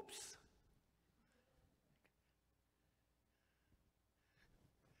 Whoops.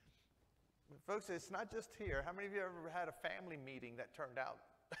 Folks, it's not just here. How many of you ever had a family meeting that turned out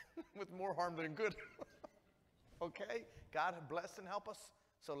with more harm than good? Okay? God bless and help us.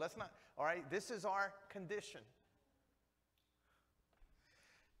 So let's not. All right? This is our condition.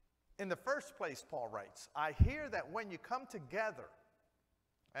 In the first place, Paul writes, I hear that when you come together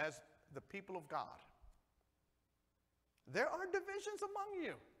as the people of God, there are divisions among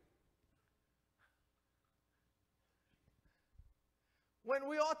you. When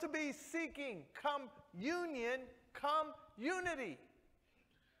we ought to be seeking come union, come unity.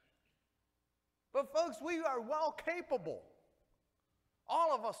 But folks, we are well capable,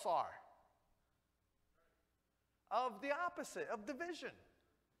 all of us are, of the opposite, of division.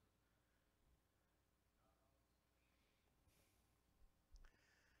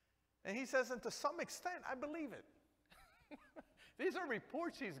 And he says, and to some extent, I believe it. These are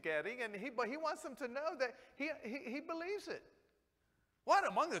reports he's getting, but he wants them to know that he believes it. What,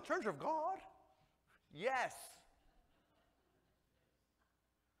 among the church of God? Yes.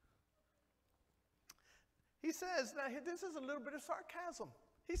 He says, now this is a little bit of sarcasm.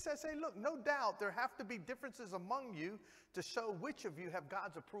 He says, hey, look, no doubt there have to be differences among you to show which of you have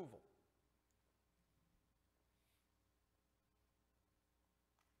God's approval.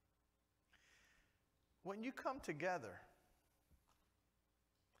 When you come together,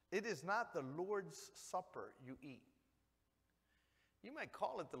 it is not the Lord's Supper you eat. You might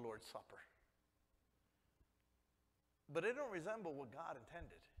call it the Lord's Supper, but it don't resemble what God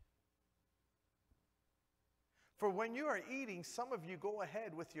intended. For when you are eating, some of you go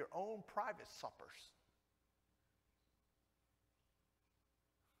ahead with your own private suppers.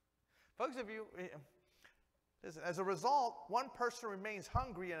 Folks, as a result, one person remains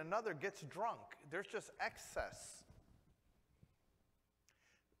hungry and another gets drunk. There's just excess.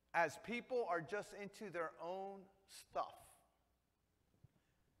 As people are just into their own stuff,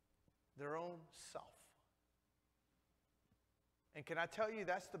 their own self. And can I tell you,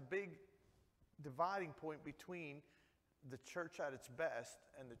 that's the big dividing point between the church at its best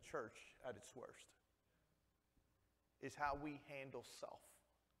and the church at its worst, is how we handle self.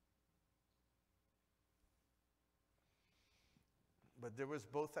 But there was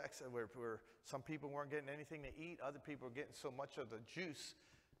both where some people weren't getting anything to eat, other people were getting so much of the juice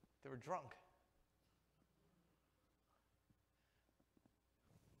They were drunk.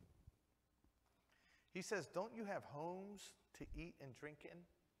 He says, don't you have homes to eat and drink in?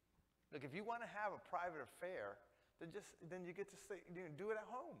 Look, if you want to have a private affair, then you get to stay, do it at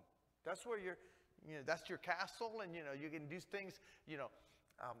home. That's where that's your castle, and you can do things,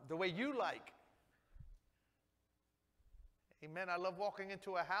 the way you like. Amen. I love walking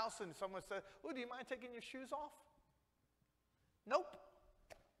into a house and someone says, "Oh, do you mind taking your shoes off?" Nope.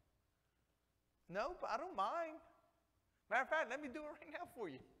 Nope, I don't mind. Matter of fact, let me do it right now for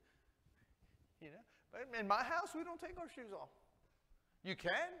you. But in my house, we don't take our shoes off. You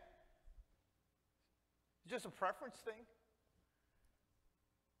can. It's just a preference thing.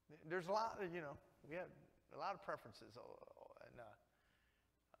 There's a lot of, we have a lot of preferences. And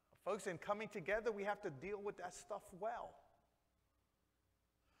folks, in coming together, we have to deal with that stuff well.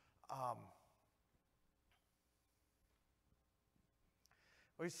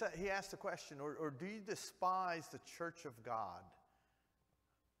 He asked the question, or do you despise the church of God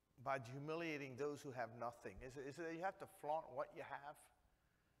by humiliating those who have nothing? Is it that you have to flaunt what you have?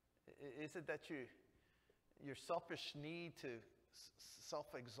 Is it that your selfish need to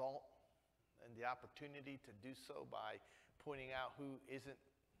self-exalt and the opportunity to do so by pointing out who isn't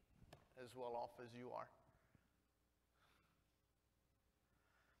as well off as you are?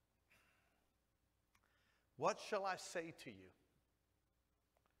 What shall I say to you?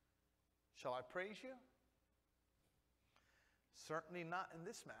 Shall I praise you? Certainly not in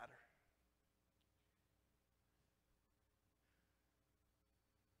this matter.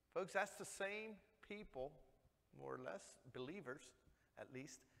 Folks, that's the same people, more or less, believers at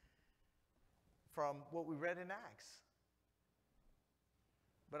least, from what we read in Acts.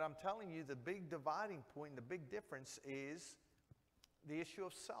 But I'm telling you, the big dividing point, the big difference is the issue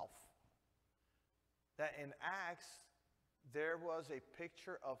of self. That in Acts, there was a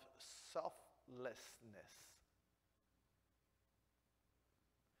picture of selflessness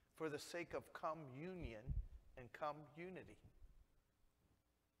for the sake of communion and unity.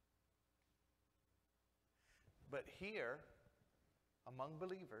 But here, among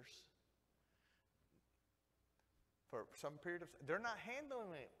believers, for some period of time, they're not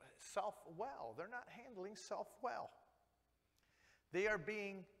handling self well. They're not handling self well. They are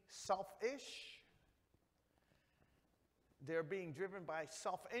being selfish. They're being driven by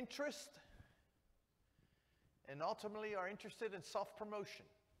self-interest, and ultimately are interested in self-promotion.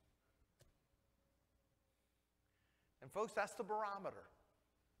 And folks, that's the barometer.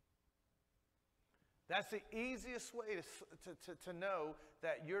 That's the easiest way to know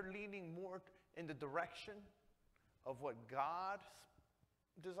that you're leaning more in the direction of what God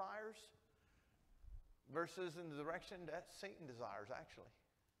desires versus in the direction that Satan desires, actually.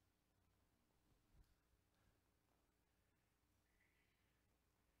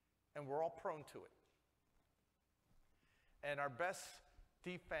 And we're all prone to it. And our best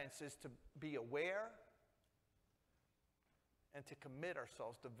defense is to be aware and to commit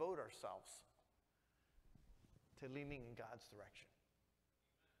ourselves, devote ourselves to leaning in God's direction.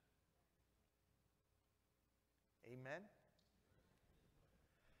 Amen?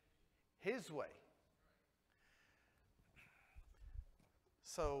 His way.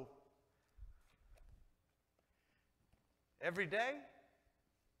 So, every day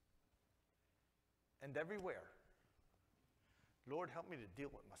and everywhere, Lord, help me to deal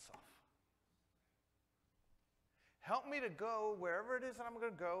with myself. Help me to go wherever it is that I'm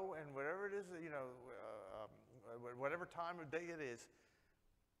going to go, and whatever it is, whatever time of day it is,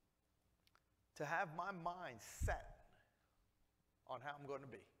 to have my mind set on how I'm going to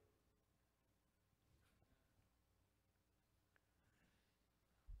be.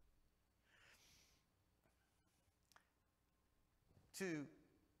 To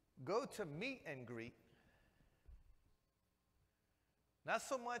go to meet and greet, not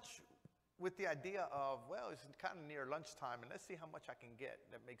so much with the idea of, well, it's kind of near lunchtime, and let's see how much I can get.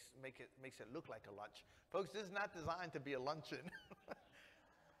 That makes it look like a lunch. Folks, this is not designed to be a luncheon.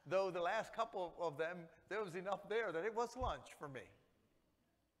 Though the last couple of them, there was enough there that it was lunch for me.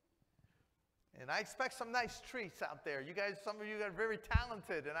 And I expect some nice treats out there. You guys, some of you are very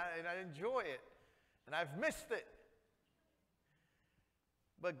talented, and I enjoy it. And I've missed it.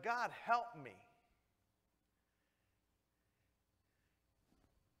 But God help me.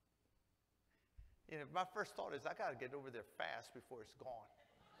 My first thought is I got to get over there fast before it's gone.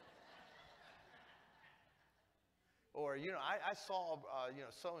 Or, I saw,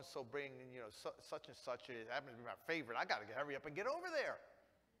 so-and-so bring, such and such. It happened to be my favorite. I got to hurry up and get over there.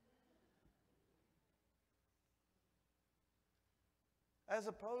 As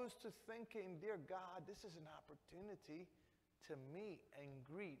opposed to thinking, dear God, this is an opportunity to meet and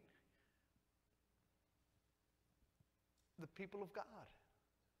greet the people of God.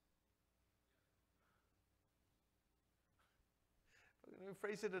 Let me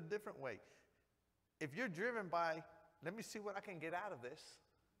phrase it a different way. If you're driven by, let me see what I can get out of this,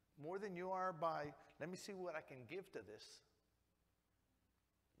 more than you are by, let me see what I can give to this,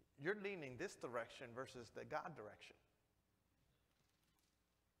 you're leaning this direction versus the God direction.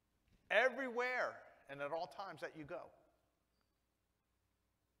 Everywhere and at all times that you go.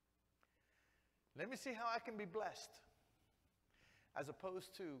 Let me see how I can be blessed, as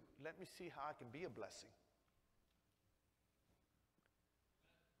opposed to, let me see how I can be a blessing.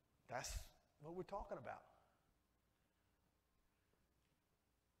 That's what we're talking about.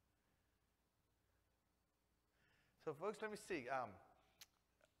 So, folks, let me see.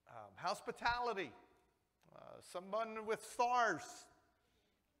 Hospitality. Someone with stars.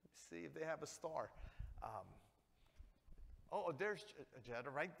 Let's see if they have a star. There's Jetta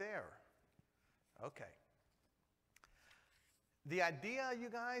right there. Okay. The idea, you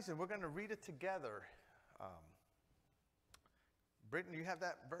guys, and we're going to read it together. Britton, you have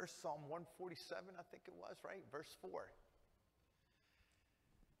that verse, Psalm 147, I think it was, right? Verse 4.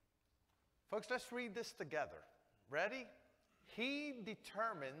 Folks, let's read this together. Ready? He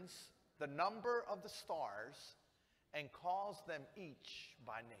determines the number of the stars and calls them each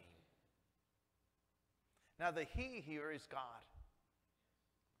by name. Now, the He here is God.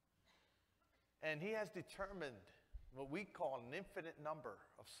 And He has determined what we call an infinite number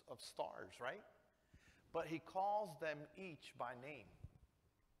of stars, right? But He calls them each by name.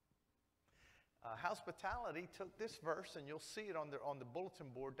 Hospitality took this verse, and you'll see it on the bulletin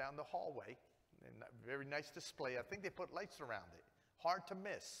board down the hallway. And very nice display. I think they put lights around it. Hard to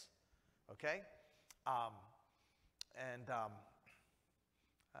miss. Okay?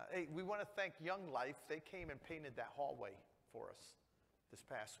 Hey, we want to thank Young Life. They came and painted that hallway for us this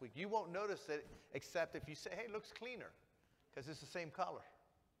past week. You won't notice it except if you say, hey, it looks cleaner, because it's the same color.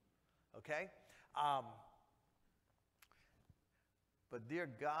 Okay? But dear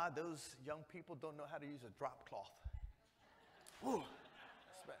God, those young people don't know how to use a drop cloth. Whew.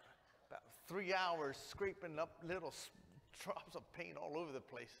 It's about 3 hours scraping up little drops of paint all over the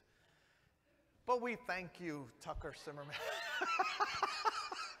place. But we thank you, Tucker Zimmerman.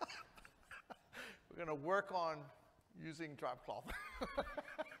 We're going to work on using drop cloth.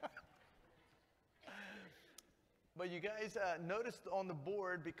 But you guys noticed on the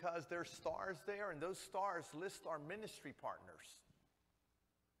board, because there's stars there, and those stars list our ministry partners.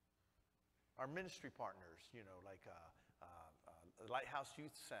 Our ministry partners, you know, like Lighthouse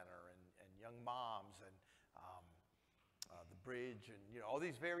Youth Center and Young Moms and the Bridge, and you know, all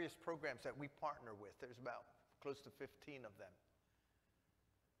these various programs that we partner with. There's about close to 15 of them.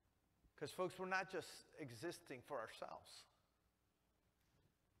 Because folks, we're not just existing for ourselves.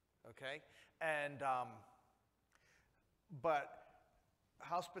 Okay? And but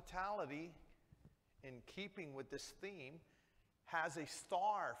hospitality, in keeping with this theme, has a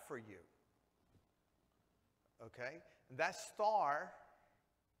star for you. Okay? And that star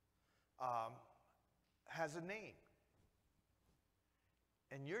has a name.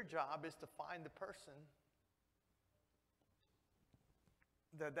 And your job is to find the person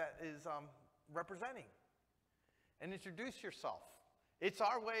that is representing. And introduce yourself. It's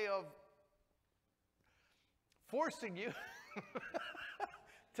our way of forcing you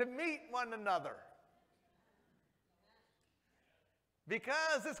to meet one another.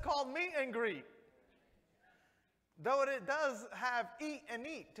 Because it's called meet and greet. Though it does have eat and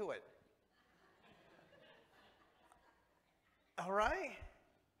eat to it. All right?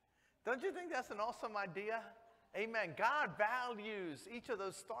 Don't you think that's an awesome idea? Amen. God values each of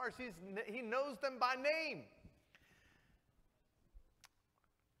those stars. He knows them by name.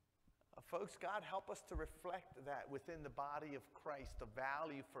 Folks, God, help us to reflect that within the body of Christ, the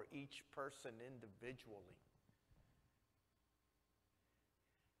value for each person individually.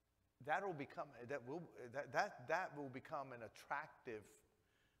 That will become an attractive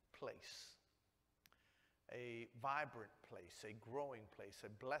place, a vibrant place, a growing place, a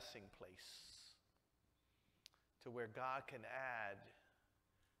blessing place, to where God can add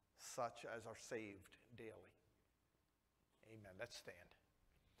such as are saved daily. Amen. Let's stand.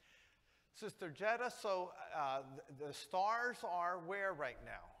 Sister Jetta, so the stars are where right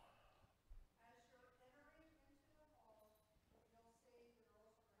now? As you're entering into the hall, you'll see the girls are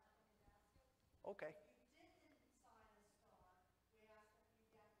having baskets. Okay. If you didn't sign a star, we ask that you get one, put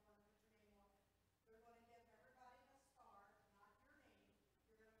your name on it. We're going to give everybody a star, not your name.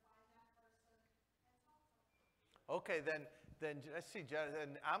 You're going to find that person and talk to them. Okay, then let's see, Jetta,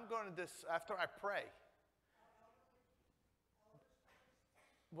 and I'm going to after I pray.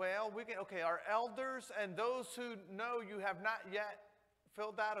 Well, we can, okay, our elders and those who know you have not yet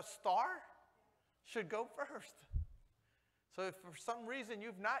filled out a star should go first. So if for some reason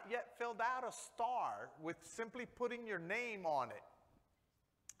you've not yet filled out a star with simply putting your name on it,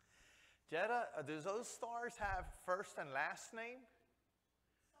 Jetta, does those stars have first and last name?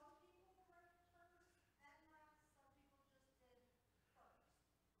 Some people wrote first and last, some people just did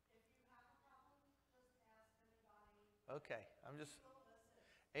first. If you have a problem, just ask anybody. Okay, I'm just, We'll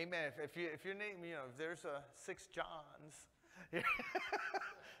listen. amen. If your name, if there's 6 Johns,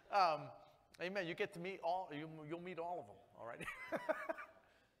 amen, you get to meet you'll meet all of them, all right?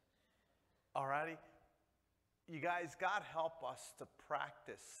 All righty? You guys, God help us to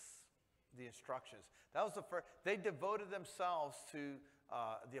practice the instructions. That was the first. They devoted themselves to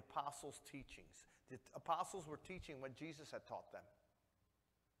the apostles' teachings. The apostles were teaching what Jesus had taught them.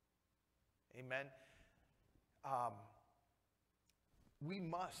 Amen. We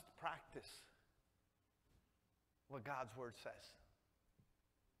must practice what God's word says.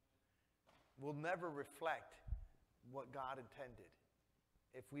 We'll never reflect what God intended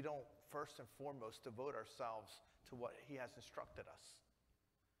if we don't first and foremost devote ourselves to what he has instructed us.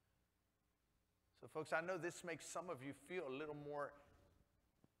 So folks, I know this makes some of you feel a little more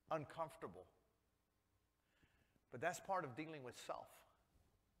uncomfortable, but that's part of dealing with self.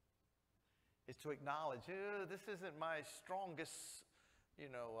 Is to acknowledge, this isn't my strongest,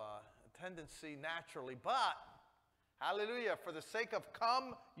 tendency naturally, but hallelujah, for the sake of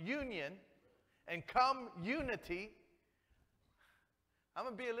come union and come unity, I'm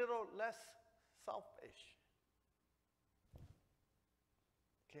going to be a little less selfish.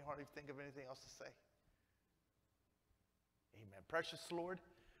 Can't hardly think of anything else to say. Amen. Precious Lord,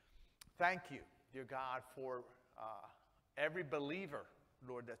 thank you, dear God, for every believer,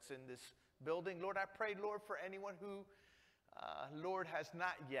 Lord, that's in this building. Lord, I pray, Lord, for anyone who, Lord, has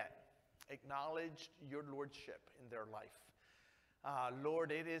not yet acknowledged your lordship in their life.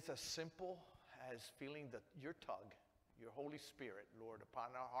 Lord, it is as simple as feeling your tug, your Holy Spirit, Lord, upon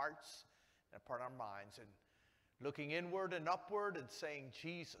our hearts and upon our minds, and looking inward and upward and saying,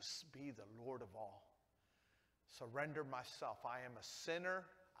 Jesus, be the Lord of all. Surrender myself. I am a sinner.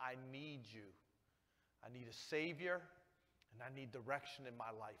 I need you. I need a Savior, and I need direction in my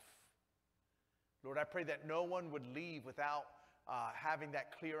life. Lord, I pray that no one would leave without having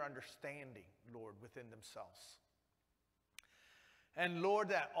that clear understanding, Lord, within themselves. And Lord,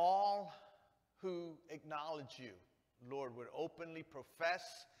 that all who acknowledge you, Lord, would openly profess,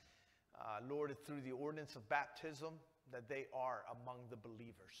 Lord, through the ordinance of baptism, that they are among the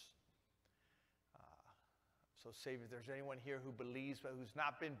believers. So, Savior, if there's anyone here who believes but who's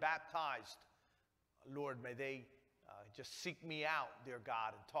not been baptized, Lord, may they just seek me out, dear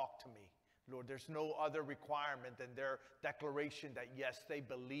God, and talk to me. Lord, there's no other requirement than their declaration that, yes, they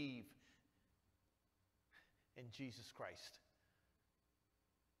believe in Jesus Christ.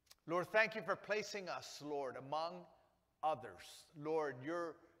 Lord, thank you for placing us, Lord, among others. Lord,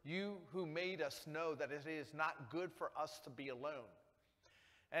 you who made us know that it is not good for us to be alone.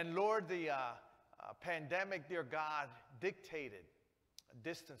 And Lord, the pandemic, dear God, dictated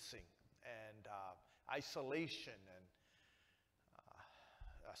distancing and isolation and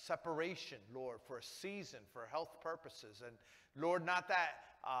separation, Lord, for a season, for health purposes. And Lord, not that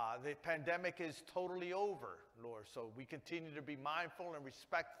the pandemic is totally over, Lord, so we continue to be mindful and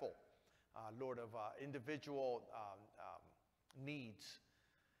respectful, Lord, of individual needs.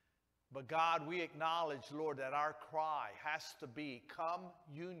 But God, we acknowledge, Lord, that our cry has to be, come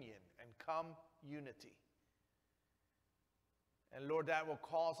union and come unity. And Lord, that will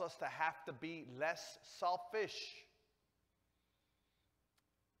cause us to have to be less selfish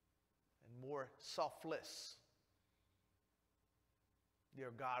and more selfless.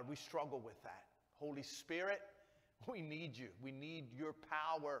 Dear God, we struggle with that. Holy Spirit, we need you. We need your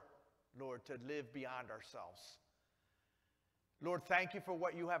power, Lord, to live beyond ourselves. Lord, thank you for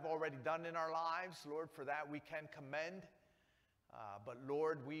what you have already done in our lives. Lord, for that we can commend. But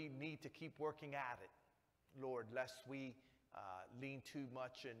Lord, we need to keep working at it, Lord, lest we lean too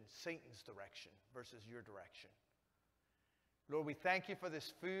much in Satan's direction versus your direction. Lord, we thank you for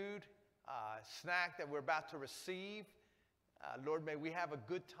this food, snack that we're about to receive. Lord, may we have a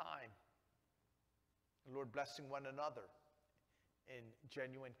good time. Lord, blessing one another in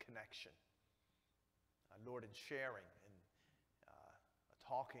genuine connection. Lord, in sharing and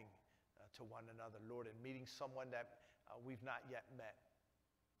talking to one another. Lord, and meeting someone that we've not yet met.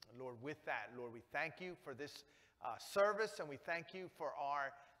 Lord, with that, Lord, we thank you for this service, and we thank you for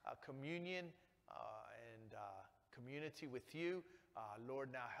our communion and community with you.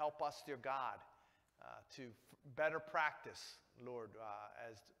 Lord, now help us, dear God, to better practice, Lord,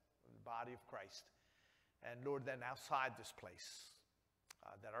 as the body of Christ. And Lord, then outside this place,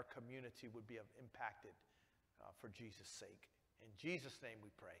 that our community would be impacted for Jesus' sake. In Jesus' name we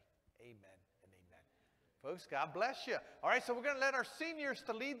pray. Amen and amen. Folks, God bless you. All right, so we're going to let our seniors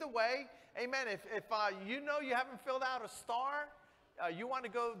to lead the way. Amen. If you know you haven't filled out a star, you want to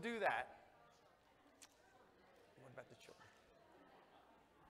go do that.